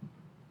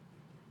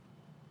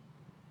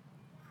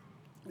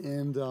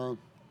 And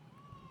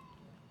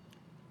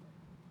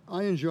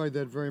I enjoyed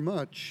that very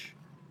much.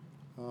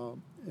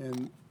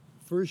 And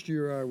first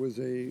year I was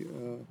a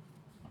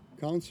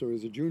counselor,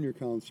 as a junior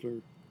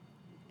counselor,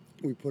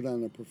 we put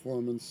on a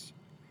performance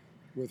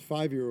with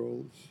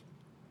 5-year-olds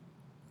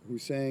who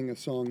sang a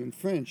song in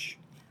French.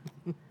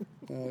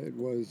 It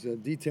was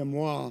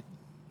Dites-moi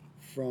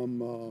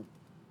from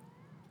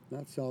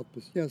South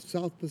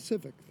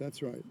Pacific,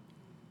 that's right.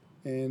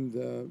 And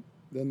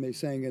then they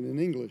sang it in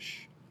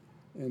English.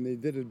 And they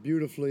did it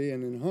beautifully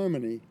and in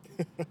harmony.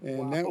 And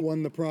Wow. That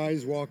won the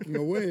prize walking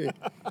away.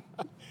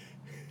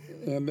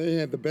 And they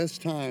had the best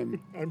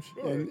time. I'm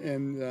sure.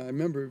 And I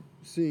remember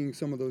seeing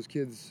some of those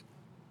kids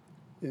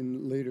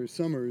in later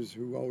summers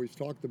who always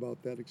talked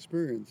about that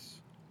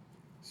experience.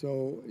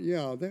 So,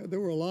 yeah, there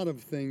were a lot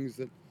of things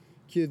that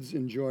kids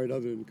enjoyed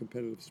other than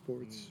competitive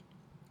sports.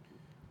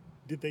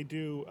 Did they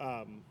do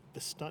the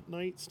stunt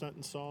night, stunt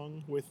and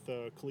song with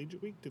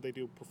Collegiate Week? Did they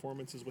do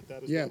performances with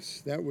that as well?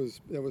 Yes, that was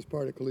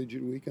part of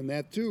Collegiate Week, and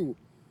that too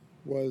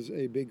was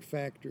a big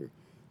factor.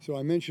 So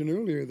I mentioned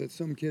earlier that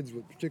some kids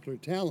with particular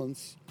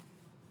talents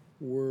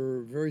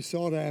were very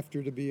sought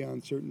after to be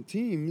on certain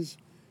teams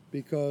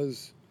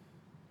because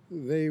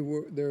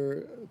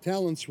their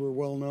talents were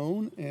well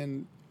known,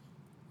 and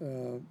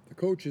the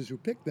coaches who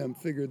picked them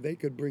figured they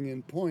could bring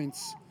in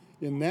points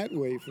in that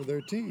way for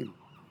their team,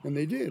 and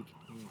they did.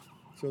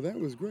 So that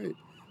was great.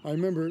 I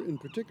remember in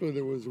particular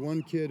there was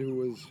one kid who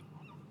was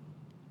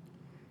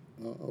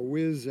a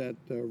whiz at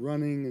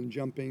running and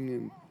jumping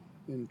and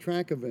in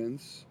track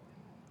events,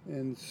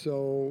 and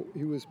so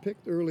he was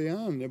picked early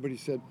on. Everybody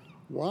said,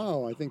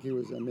 wow, I think he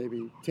was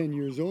maybe 10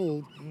 years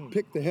old,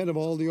 picked ahead of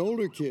all the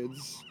older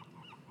kids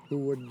who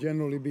would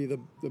generally be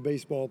the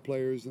baseball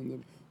players and the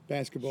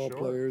basketball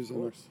players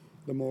and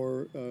the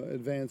more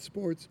advanced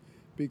sports,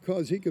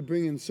 because he could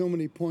bring in so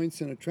many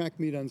points in a track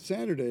meet on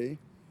Saturday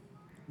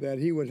that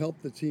he would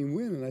help the team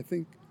win, and I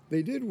think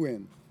they did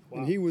win. Wow.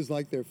 And he was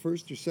like their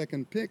first or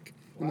second pick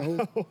in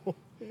the whole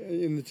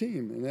in the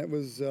team, and that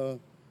was a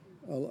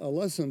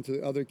lesson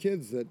to other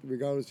kids that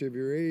regardless of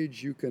your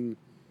age, you can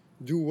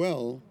do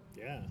well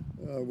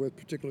with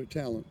particular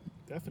talent.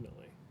 Definitely.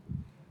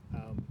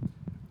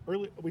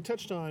 We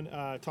touched on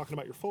talking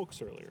about your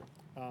folks earlier.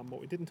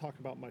 What we didn't talk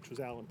about much was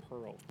Alan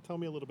Pearl. Tell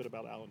me a little bit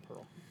about Alan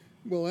Pearl.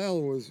 Well,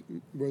 Al was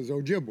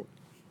Ojibwa.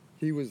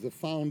 He was the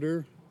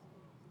founder.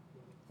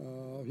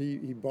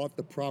 He bought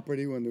the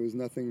property when there was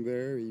nothing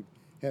there.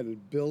 had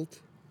it built,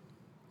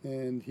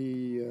 and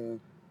he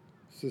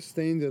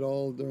sustained it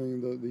all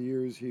during the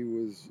years he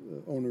was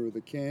owner of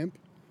the camp.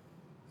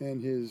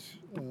 And his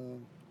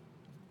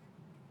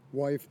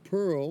wife,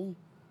 Pearl,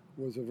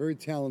 was a very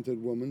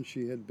talented woman.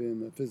 She had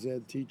been a phys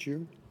ed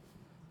teacher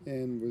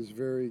and was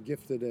very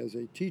gifted as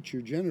a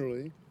teacher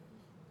generally.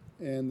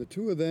 And the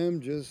two of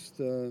them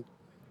just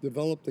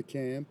developed the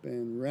camp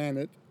and ran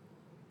it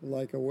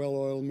like a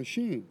well-oiled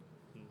machine.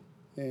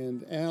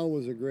 And Al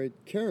was a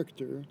great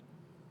character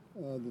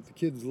that the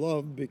kids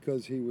loved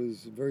because he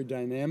was very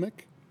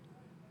dynamic,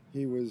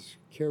 he was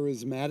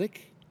charismatic,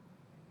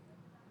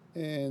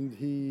 and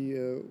he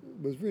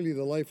was really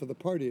the life of the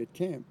party at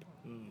camp.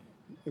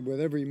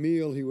 With every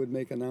meal, he would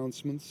make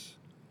announcements,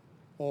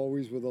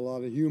 always with a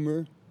lot of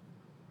humor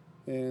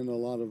and a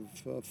lot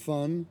of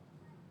fun.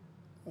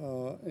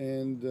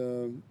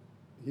 And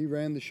he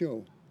ran the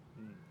show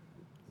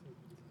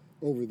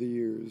over the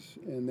years.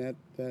 And that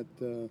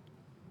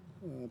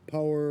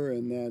power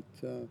and that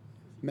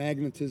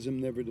magnetism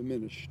never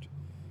diminished.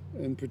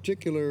 In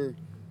particular,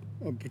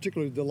 a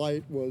particular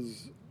delight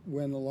was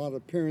when a lot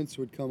of parents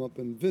would come up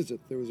and visit.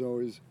 There was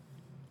always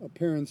a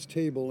parents'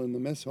 table in the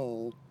mess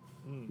hall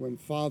when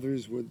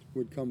fathers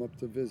would come up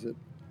to visit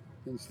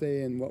and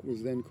stay in what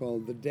was then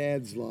called the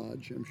Dad's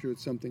Lodge. I'm sure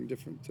it's something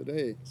different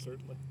today.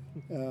 Certainly.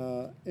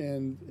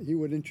 And he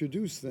would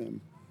introduce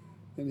them.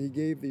 And he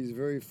gave these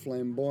very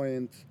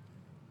flamboyant,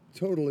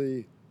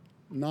 totally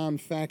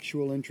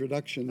non-factual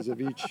introductions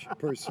of each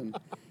person.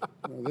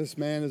 This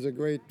man is a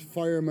great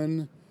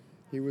fireman.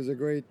 He was a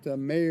great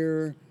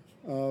mayor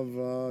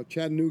of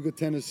Chattanooga,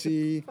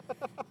 Tennessee.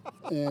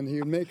 And he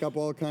would make up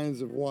all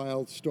kinds of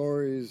wild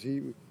stories.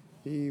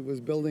 He was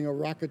building a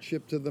rocket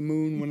ship to the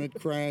moon when it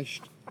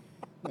crashed.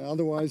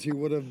 Otherwise, he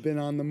would have been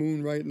on the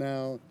moon right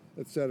now,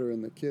 etc.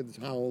 And the kids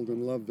howled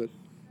and loved it.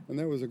 And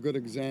that was a good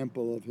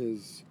example of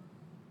his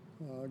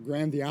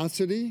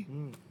grandiosity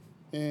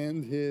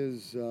and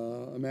his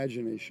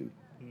imagination.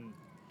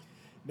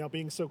 Now,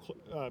 being so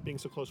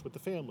close with the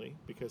family,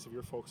 because of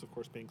your folks, of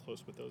course, being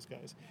close with those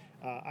guys,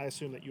 I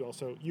assume that you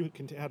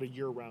had a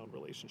year-round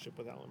relationship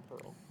with Al and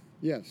Pearl.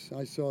 Yes,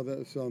 I saw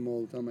them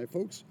all the time. My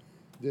folks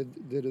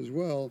did as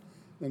well.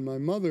 And my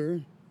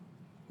mother,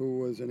 who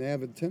was an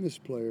avid tennis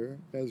player,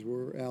 as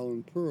were Al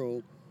and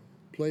Pearl,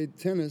 played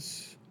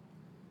tennis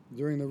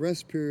during the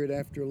rest period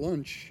after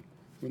lunch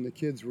when the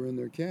kids were in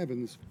their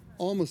cabins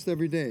almost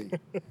every day.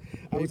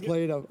 They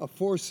played a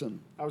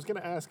foursome. I was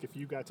going to ask if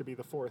you got to be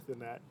the fourth in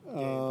that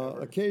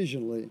game.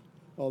 Occasionally,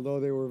 although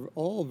they were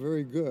all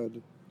very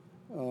good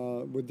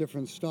with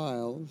different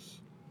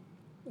styles.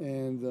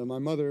 And my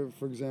mother,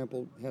 for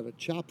example, had a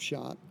chop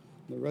shot.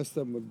 The rest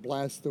of them would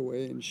blast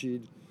away, and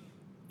she'd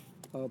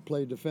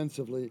play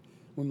defensively.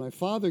 When my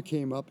father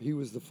came up, he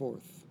was the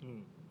fourth.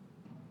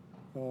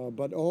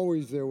 But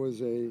always there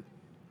was a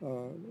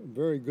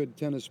very good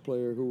tennis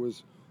player who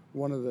was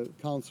one of the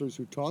counselors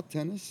who taught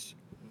tennis,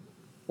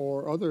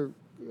 or other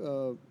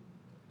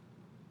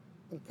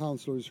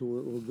counselors who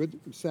were good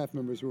staff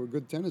members who were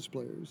good tennis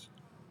players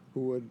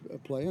who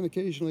would play. And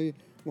occasionally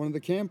one of the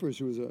campers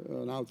who was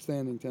an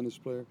outstanding tennis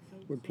player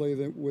would play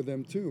with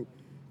them too.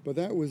 But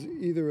that was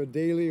either a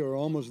daily or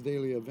almost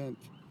daily event.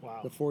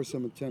 Wow. The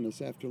foursome of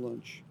tennis after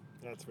lunch.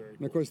 That's very cool.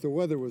 And of course the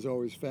weather was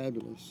always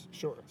fabulous.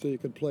 Sure. So you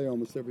could play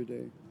almost every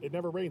day. It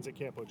never rains at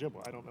Camp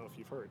Ojibwa. I don't know if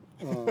you've heard.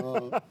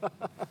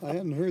 I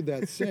hadn't heard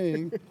that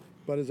saying,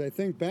 but as I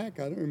think back,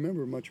 I don't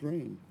remember much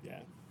rain. Yeah.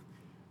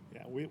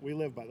 Yeah, we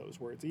live by those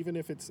words. Even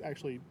if it's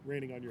actually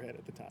raining on your head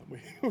at the time, we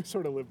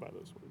sort of live by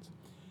those words.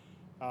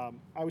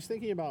 I was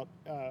thinking about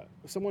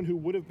someone who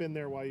would have been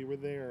there while you were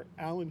there,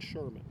 Alan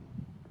Sherman.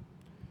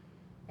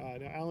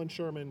 Now, Alan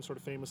Sherman sort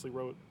of famously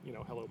wrote,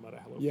 Hello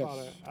Meta, Hello Yes.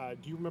 Fada.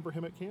 Do you remember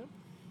him at camp?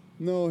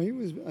 No, he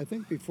was, I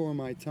think, before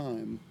my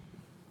time.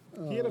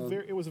 He had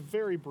it was a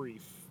very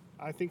brief.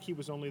 I think he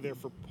was only there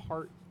for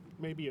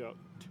maybe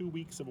 2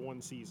 weeks of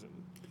one season.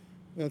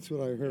 That's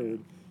what I heard.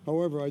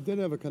 However, I did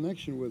have a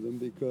connection with him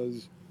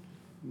because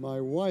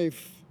my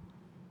wife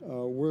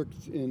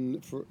worked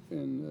in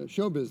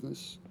show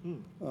business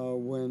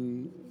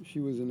when she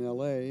was in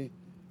L.A.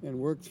 and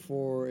worked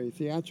for a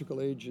theatrical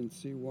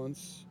agency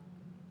once,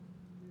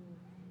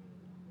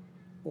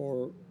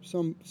 or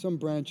some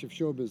branch of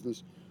show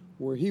business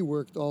where he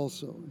worked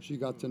also. She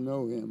got to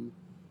know him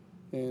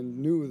and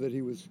knew that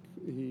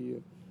he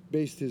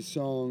based his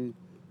song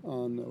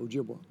on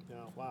Ojibwa.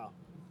 Oh, wow.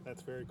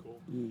 That's very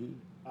cool. Mm-hmm.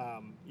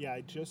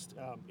 I just,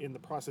 in the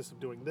process of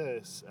doing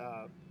this,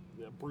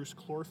 Bruce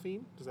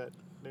Chlorphine, does that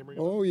name ring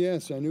a Oh,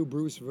 yes, I knew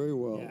Bruce very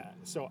well. Yeah,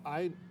 so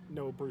I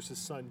know Bruce's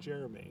son,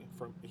 Jeremy,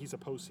 he's a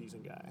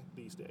postseason guy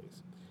these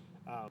days.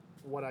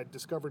 What I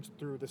discovered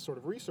through this sort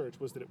of research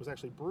was that it was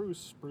actually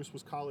Bruce. Bruce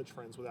was college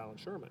friends with Alan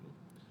Sherman.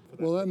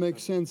 Well, that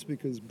makes sense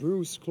because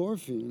Bruce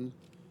Chlorphine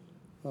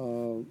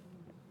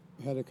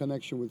had a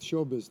connection with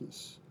show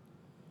business.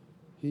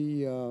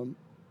 He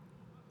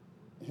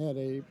had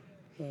a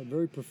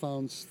very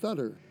profound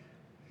stutter,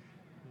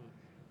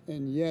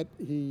 and yet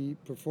he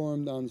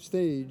performed on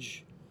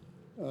stage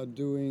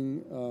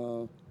doing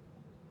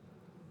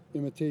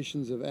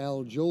imitations of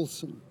Al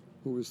Jolson,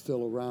 who was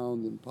still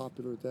around and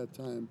popular at that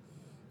time.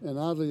 And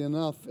oddly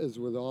enough, as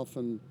with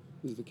often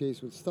is the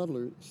case with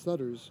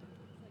stutterers,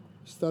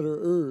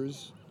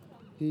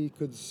 he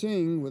could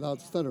sing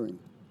without stuttering.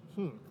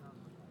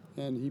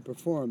 And he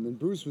performed. And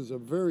Bruce was a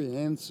very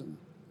handsome,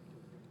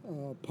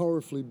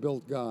 powerfully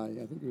built guy.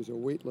 I think he was a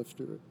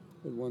weightlifter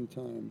at one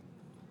time,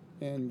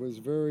 and was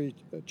very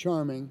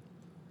charming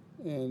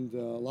and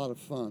a lot of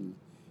fun.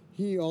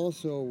 He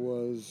also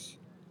was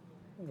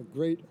a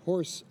great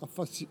horse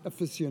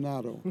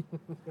aficionado.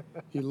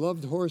 He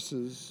loved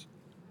horses,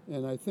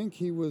 and I think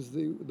he was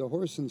the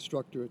horse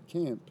instructor at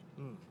camp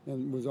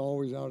and was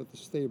always out at the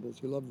stables.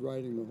 He loved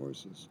riding the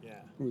horses. Yeah.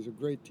 He was a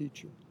great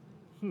teacher.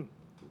 Nice.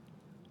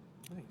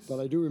 But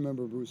I do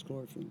remember Bruce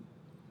Chlorfin.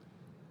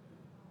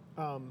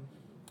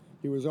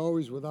 He was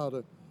always without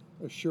a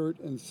shirt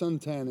and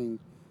suntanning,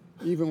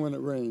 even when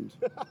it rained.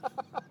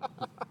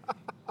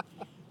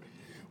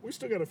 We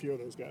still got a few of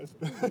those guys.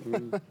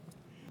 The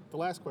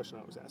last question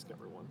I always ask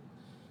everyone,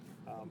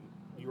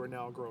 you are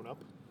now grown up.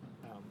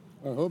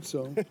 I hope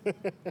so.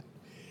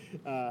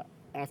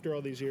 After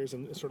all these years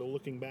and sort of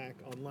looking back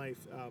on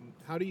life,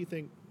 how do you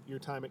think your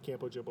time at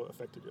Camp Ojibwa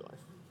affected your life?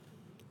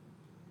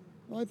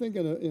 I think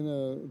in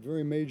a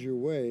very major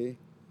way,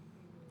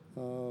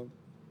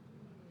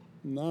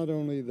 not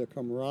only the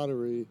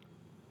camaraderie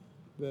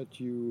that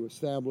you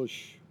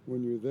establish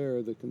when you're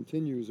there that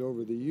continues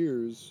over the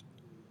years,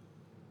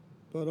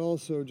 but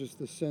also just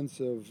the sense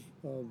of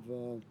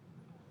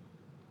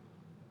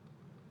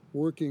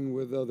working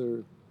with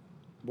other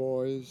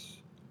boys,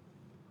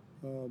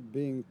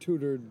 being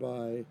tutored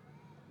by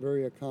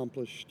very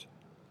accomplished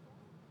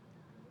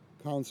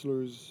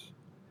counselors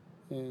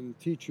and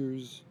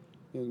teachers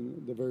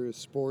in the various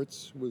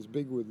sports was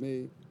big with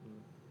me.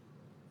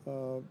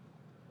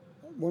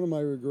 One of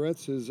my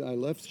regrets is I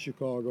left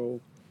Chicago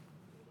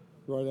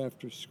right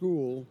after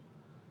school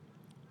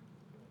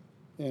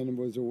and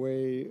was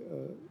away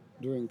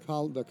during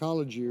the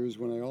college years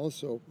when I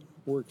also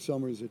worked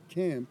summers at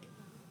camp,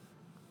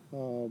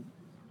 and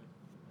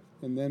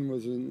then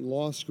was in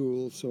law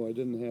school, so I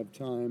didn't have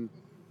time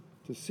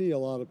to see a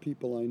lot of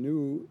people I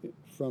knew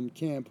from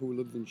camp who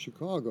lived in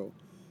Chicago.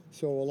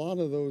 So a lot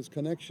of those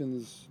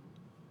connections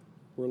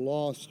were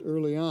lost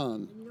early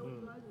on,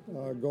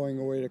 going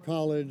away to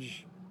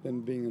college,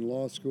 then being in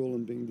law school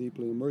and being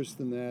deeply immersed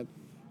in that,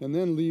 and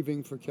then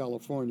leaving for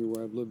California,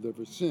 where I've lived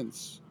ever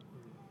since.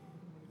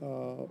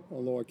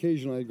 Although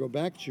occasionally I'd go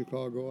back to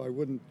Chicago, I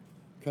wouldn't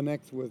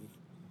connect with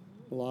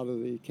a lot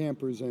of the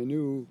campers I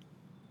knew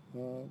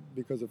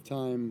because of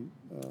time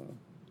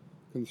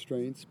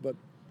constraints. But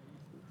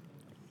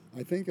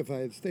I think if I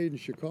had stayed in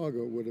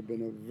Chicago, it would have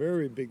been a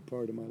very big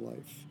part of my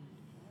life.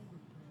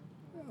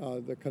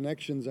 The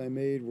connections I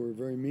made were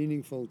very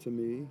meaningful to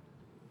me,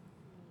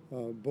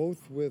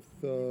 both with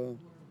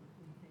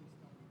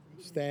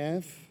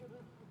staff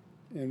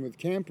and with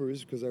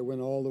campers, because I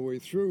went all the way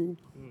through.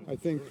 I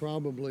think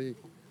probably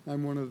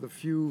I'm one of the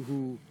few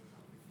who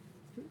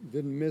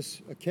didn't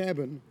miss a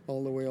cabin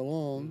all the way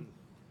along.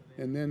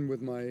 And then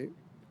with my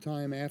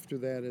time after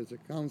that as a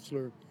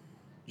counselor,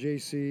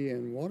 JC,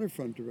 and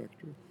waterfront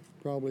director,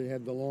 probably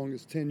had the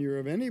longest tenure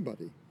of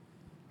anybody,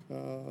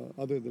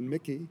 other than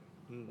Mickey,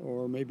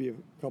 or maybe a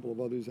couple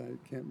of others I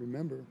can't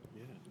remember,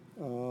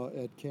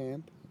 at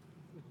camp.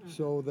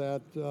 So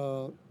that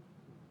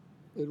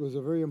it was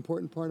a very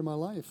important part of my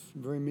life,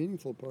 very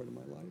meaningful part of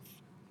my life.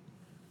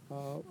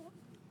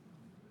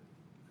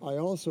 I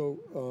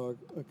also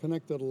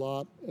connected a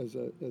lot as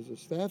a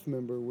staff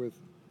member with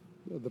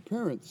the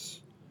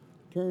parents.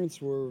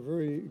 Parents were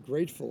very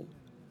grateful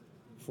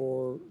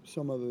for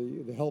some of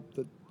the help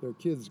that their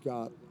kids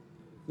got.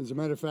 As a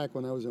matter of fact,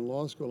 when I was in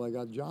law school, I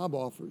got job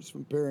offers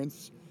from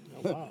parents.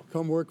 Oh, wow.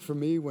 Come work for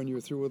me when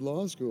you're through with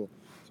law school.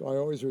 So I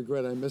always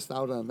regret I missed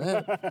out on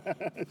that.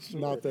 Sure.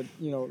 Not that,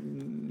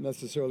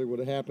 necessarily would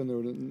have happened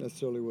or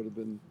necessarily would have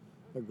been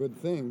a good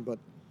thing, but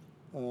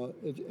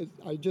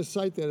I just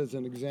cite that as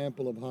an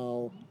example of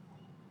how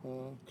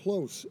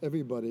close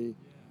everybody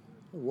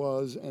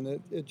was, and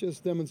it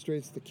just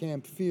demonstrates the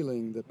camp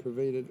feeling that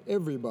pervaded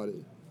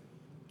everybody,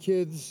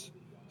 kids,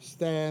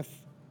 staff,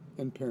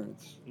 and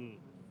parents.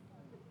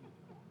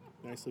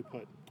 Nicely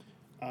put.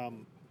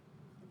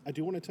 I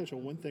do want to touch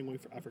on one thing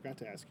I forgot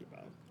to ask you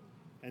about,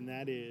 and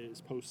that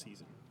is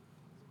postseason.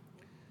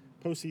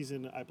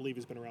 Postseason, I believe,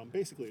 has been around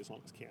basically as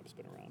long as camp's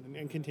been around,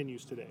 and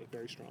continues today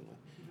very strongly.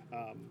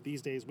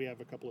 These days, we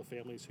have a couple of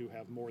families who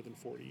have more than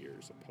 40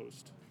 years of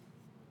post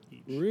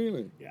each.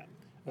 Really? Yeah.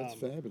 That's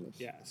fabulous.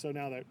 Yeah, so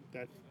now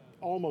that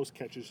almost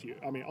catches you.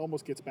 I mean,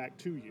 almost gets back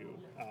to you.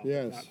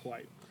 Yes. Not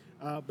quite.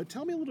 But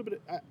tell me a little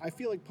bit. I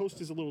feel like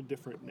post is a little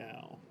different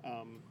now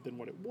than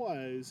what it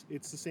was.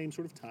 It's the same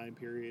sort of time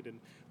period, and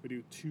we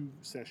do 2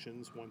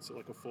 sessions, once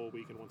like a full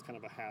week and one's kind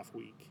of a half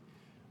week.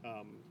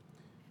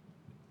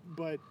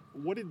 But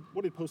what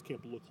did post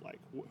camp look like?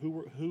 Who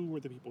were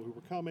the people who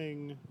were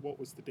coming? What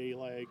was the day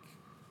like?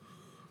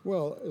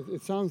 Well,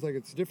 it sounds like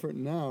it's different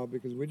now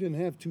because we didn't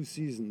have 2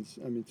 seasons.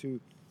 I mean, 2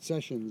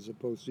 sessions of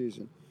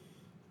postseason.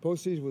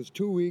 Postseason was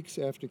 2 weeks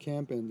after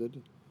camp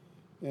ended,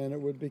 and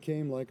it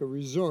became like a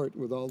resort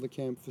with all the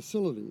camp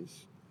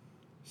facilities,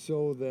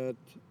 so that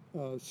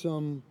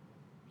some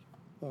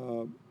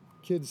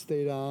kids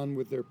stayed on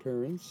with their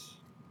parents.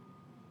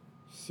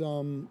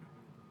 Some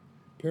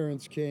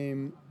parents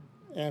came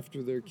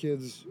after their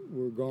kids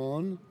were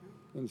gone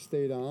and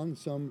stayed on.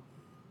 Some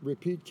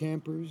repeat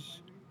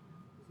campers,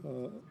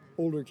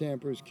 older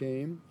campers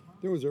came.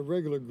 There was a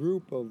regular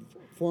group of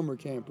former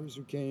campers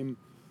who came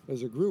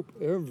as a group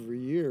every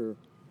year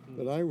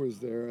that I was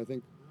there. I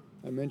think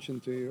I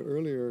mentioned to you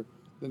earlier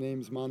the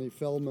names Monty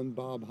Feldman,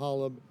 Bob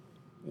Hollab,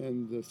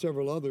 and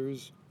several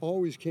others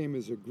always came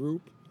as a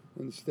group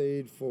and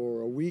stayed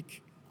for a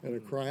week at a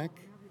crack.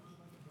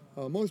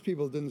 Most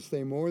people didn't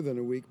stay more than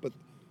a week, but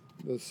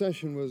the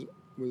session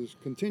was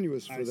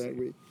continuous for that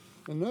week.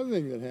 Another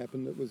thing that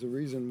happened that was the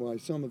reason why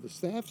some of the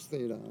staff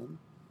stayed on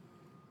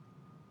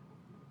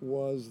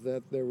was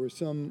that there was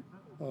some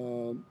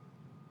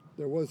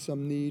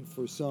need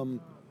for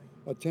some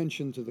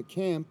attention to the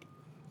camp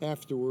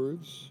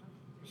afterwards.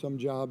 Some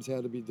jobs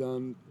had to be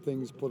done,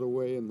 things put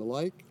away and the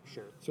like.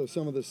 Sure. So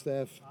some of the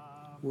staff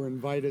were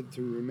invited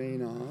to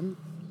remain on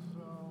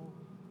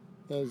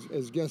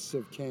as guests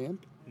of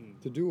camp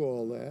to do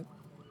all that.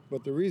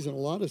 But the reason a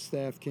lot of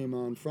staff came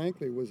on,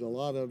 frankly, was a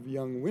lot of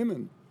young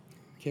women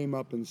came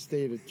up and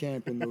stayed at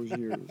camp in those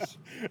years.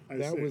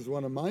 That was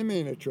one of my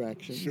main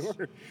attractions.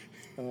 Sure.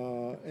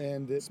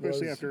 And it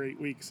Especially was, after 8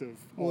 weeks of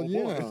well, all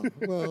yeah. boys.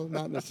 Well,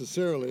 not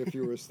necessarily if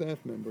you were a staff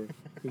member,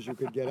 because you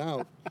could get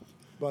out.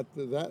 But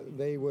that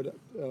they would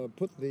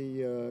put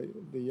the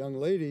young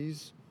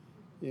ladies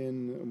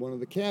in one of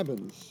the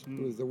cabins.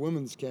 It was the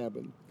women's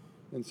cabin.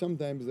 And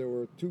sometimes there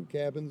were 2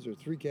 cabins or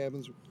 3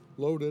 cabins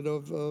loaded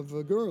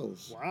of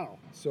girls. Wow.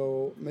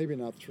 So maybe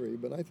not 3,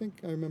 but I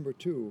think I remember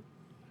 2.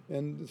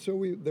 And so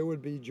there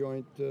would be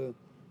joint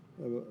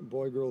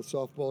boy-girl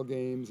softball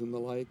games and the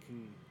like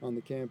on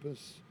the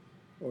campus,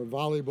 or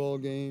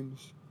volleyball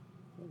games,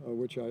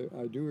 which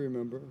I do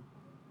remember.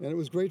 And it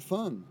was great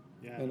fun.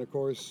 Yeah. And of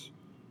course,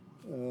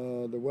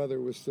 the weather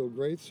was still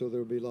great, so there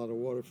would be a lot of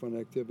waterfront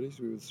activities.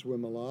 We would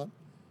swim a lot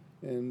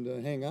and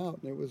hang out,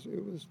 and it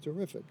was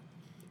terrific.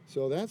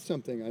 So that's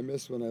something I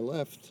missed when I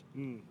left.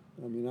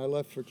 I mean, I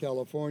left for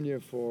California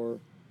for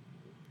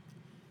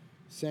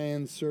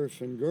sand,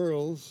 surf, and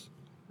girls,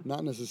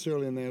 not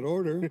necessarily in that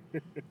order,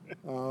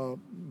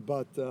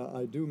 but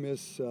I do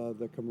miss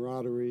the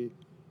camaraderie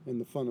and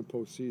the fun of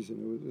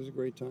postseason. It was a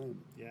great time.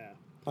 Yeah.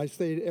 I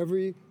stayed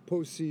every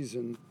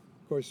postseason.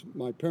 Of course,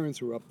 my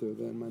parents were up there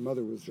then. My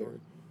mother was there.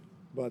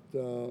 But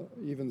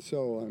even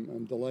so,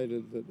 I'm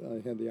delighted that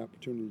I had the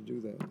opportunity to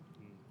do that.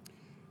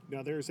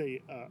 Now, there's a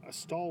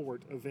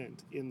stalwart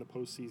event in the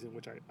postseason,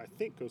 which I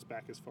think goes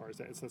back as far as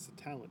that. It's a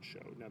talent show.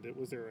 Now,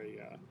 was there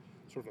a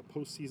sort of a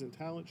postseason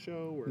talent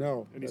show or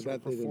no, any sort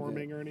of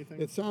performing or anything?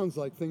 It sounds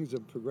like things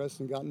have progressed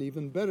and gotten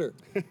even better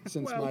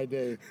since my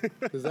day,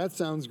 because that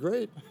sounds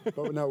great.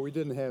 But no, we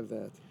didn't have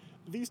that.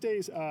 These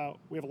days,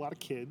 we have a lot of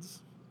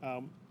kids,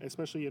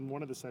 especially in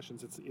one of the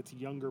sessions. It's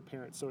younger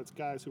parents, so it's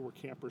guys who were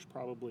campers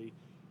probably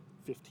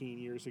 15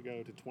 years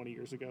ago to 20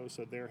 years ago,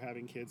 so they're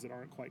having kids that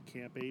aren't quite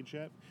camp age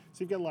yet. So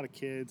you've got a lot of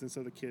kids, and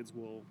so the kids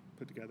will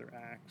put together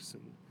acts,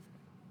 and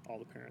all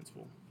the parents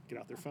will get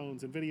out their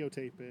phones and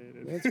videotape it.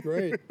 And that's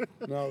great.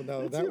 No,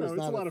 that was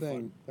not a thing.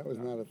 Fun. That was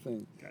not a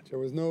thing. Gotcha. There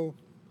was no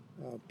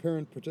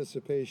parent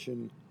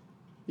participation,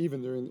 either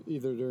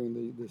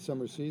during the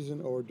summer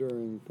season or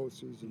during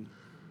postseason.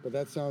 But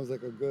that sounds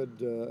like a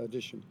good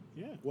addition.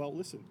 Yeah. Well,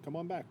 listen, come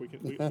on back. We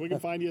can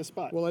find you a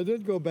spot. Well, I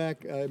did go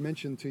back. I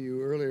mentioned to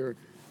you earlier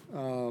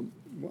on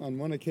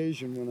one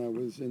occasion when I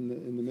was in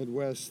the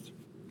Midwest,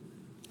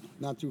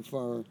 not too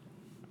far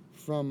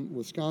from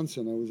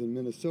Wisconsin. I was in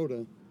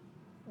Minnesota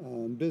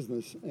on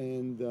business,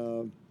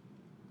 and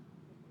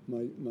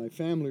my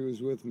family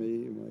was with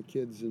me, my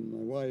kids and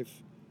my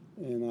wife,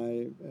 and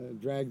I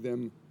dragged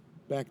them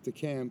back to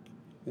camp.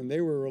 And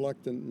they were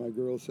reluctant. My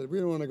girls said, we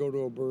don't want to go to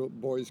a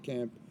boys'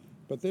 camp.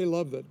 But they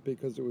loved it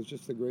because it was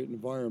just a great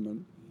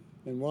environment.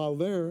 And while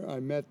there, I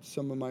met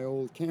some of my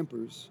old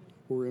campers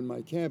who were in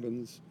my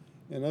cabins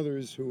and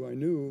others who I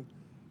knew.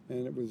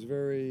 And it was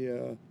very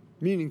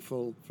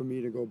meaningful for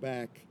me to go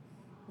back.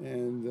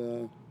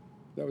 And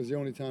that was the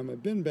only time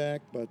I've been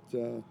back, but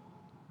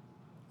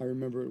I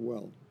remember it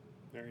well.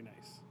 Very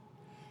nice.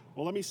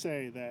 Well, let me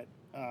say that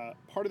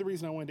part of the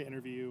reason I wanted to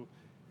interview you,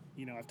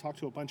 I've talked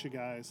to a bunch of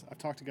guys. I've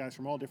talked to guys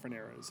from all different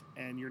eras,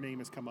 and your name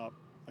has come up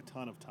a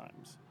ton of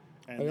times.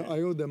 And I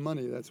owed them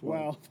money, that's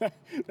why. Well,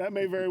 that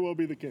may very well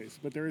be the case,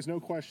 but there is no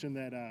question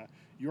that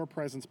your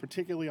presence,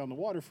 particularly on the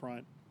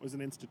waterfront, was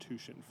an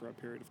institution for a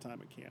period of time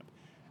at camp.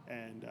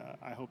 And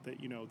I hope that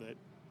you know that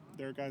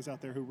there are guys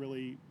out there who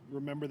really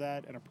remember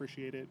that and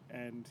appreciate it,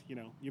 and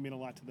you mean a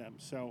lot to them.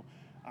 So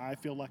I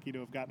feel lucky to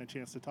have gotten a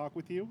chance to talk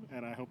with you,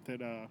 and I hope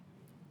that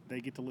they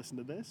get to listen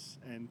to this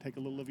and take a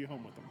little of you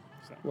home with them.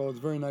 So. Well, it's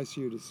very nice of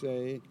you to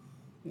say,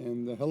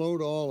 and hello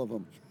to all of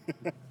them.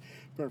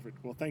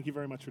 Perfect. Well, thank you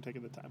very much for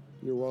taking the time.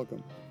 You're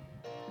welcome.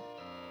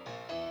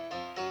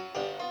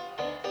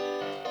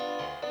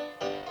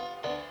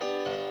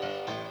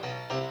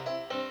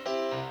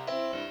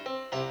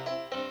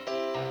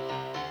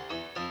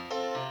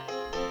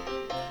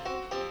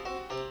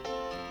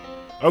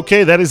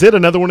 Okay, that is it.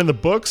 Another one in the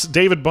books.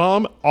 David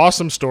Baum,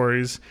 awesome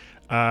stories.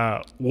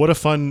 What a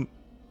fun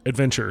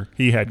adventure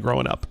he had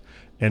growing up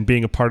and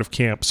being a part of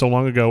camp so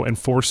long ago and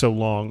for so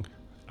long,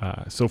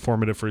 so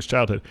formative for his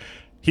childhood.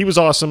 He was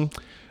awesome.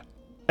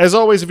 As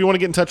always, if you want to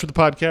get in touch with the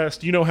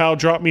podcast, you know how.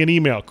 Drop me an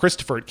email,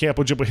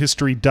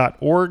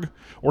 Christopher@campojibwahistory.org,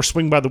 or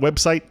swing by the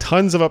website.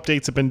 Tons of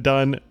updates have been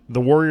done.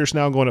 The Warriors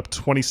now going up to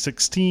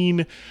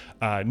 2016.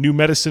 New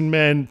Medicine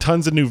Men,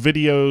 tons of new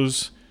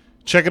videos.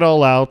 Check it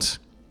all out.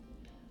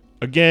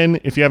 Again,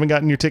 if you haven't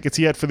gotten your tickets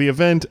yet for the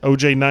event,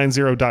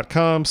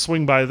 oj90.com.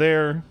 Swing by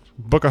there.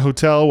 Book a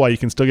hotel while you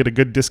can still get a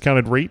good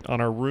discounted rate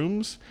on our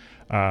rooms.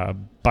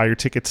 Buy your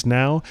tickets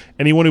now.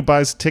 Anyone who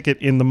buys a ticket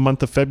in the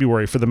month of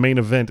February for the main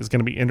event is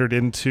going to be entered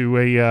into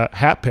a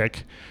hat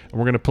pick. And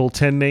we're going to pull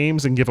 10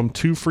 names and give them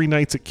 2 free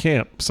nights at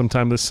camp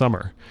sometime this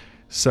summer.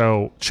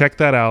 So check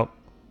that out.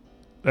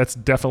 That's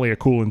definitely a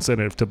cool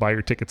incentive to buy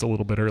your tickets a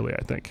little bit early,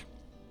 I think.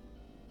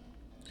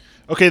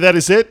 Okay, that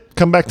is it.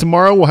 Come back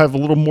tomorrow. We'll have a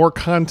little more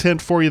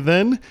content for you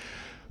then.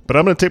 But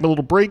I'm going to take a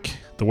little break.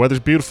 The weather's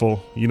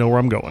beautiful. You know where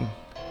I'm going.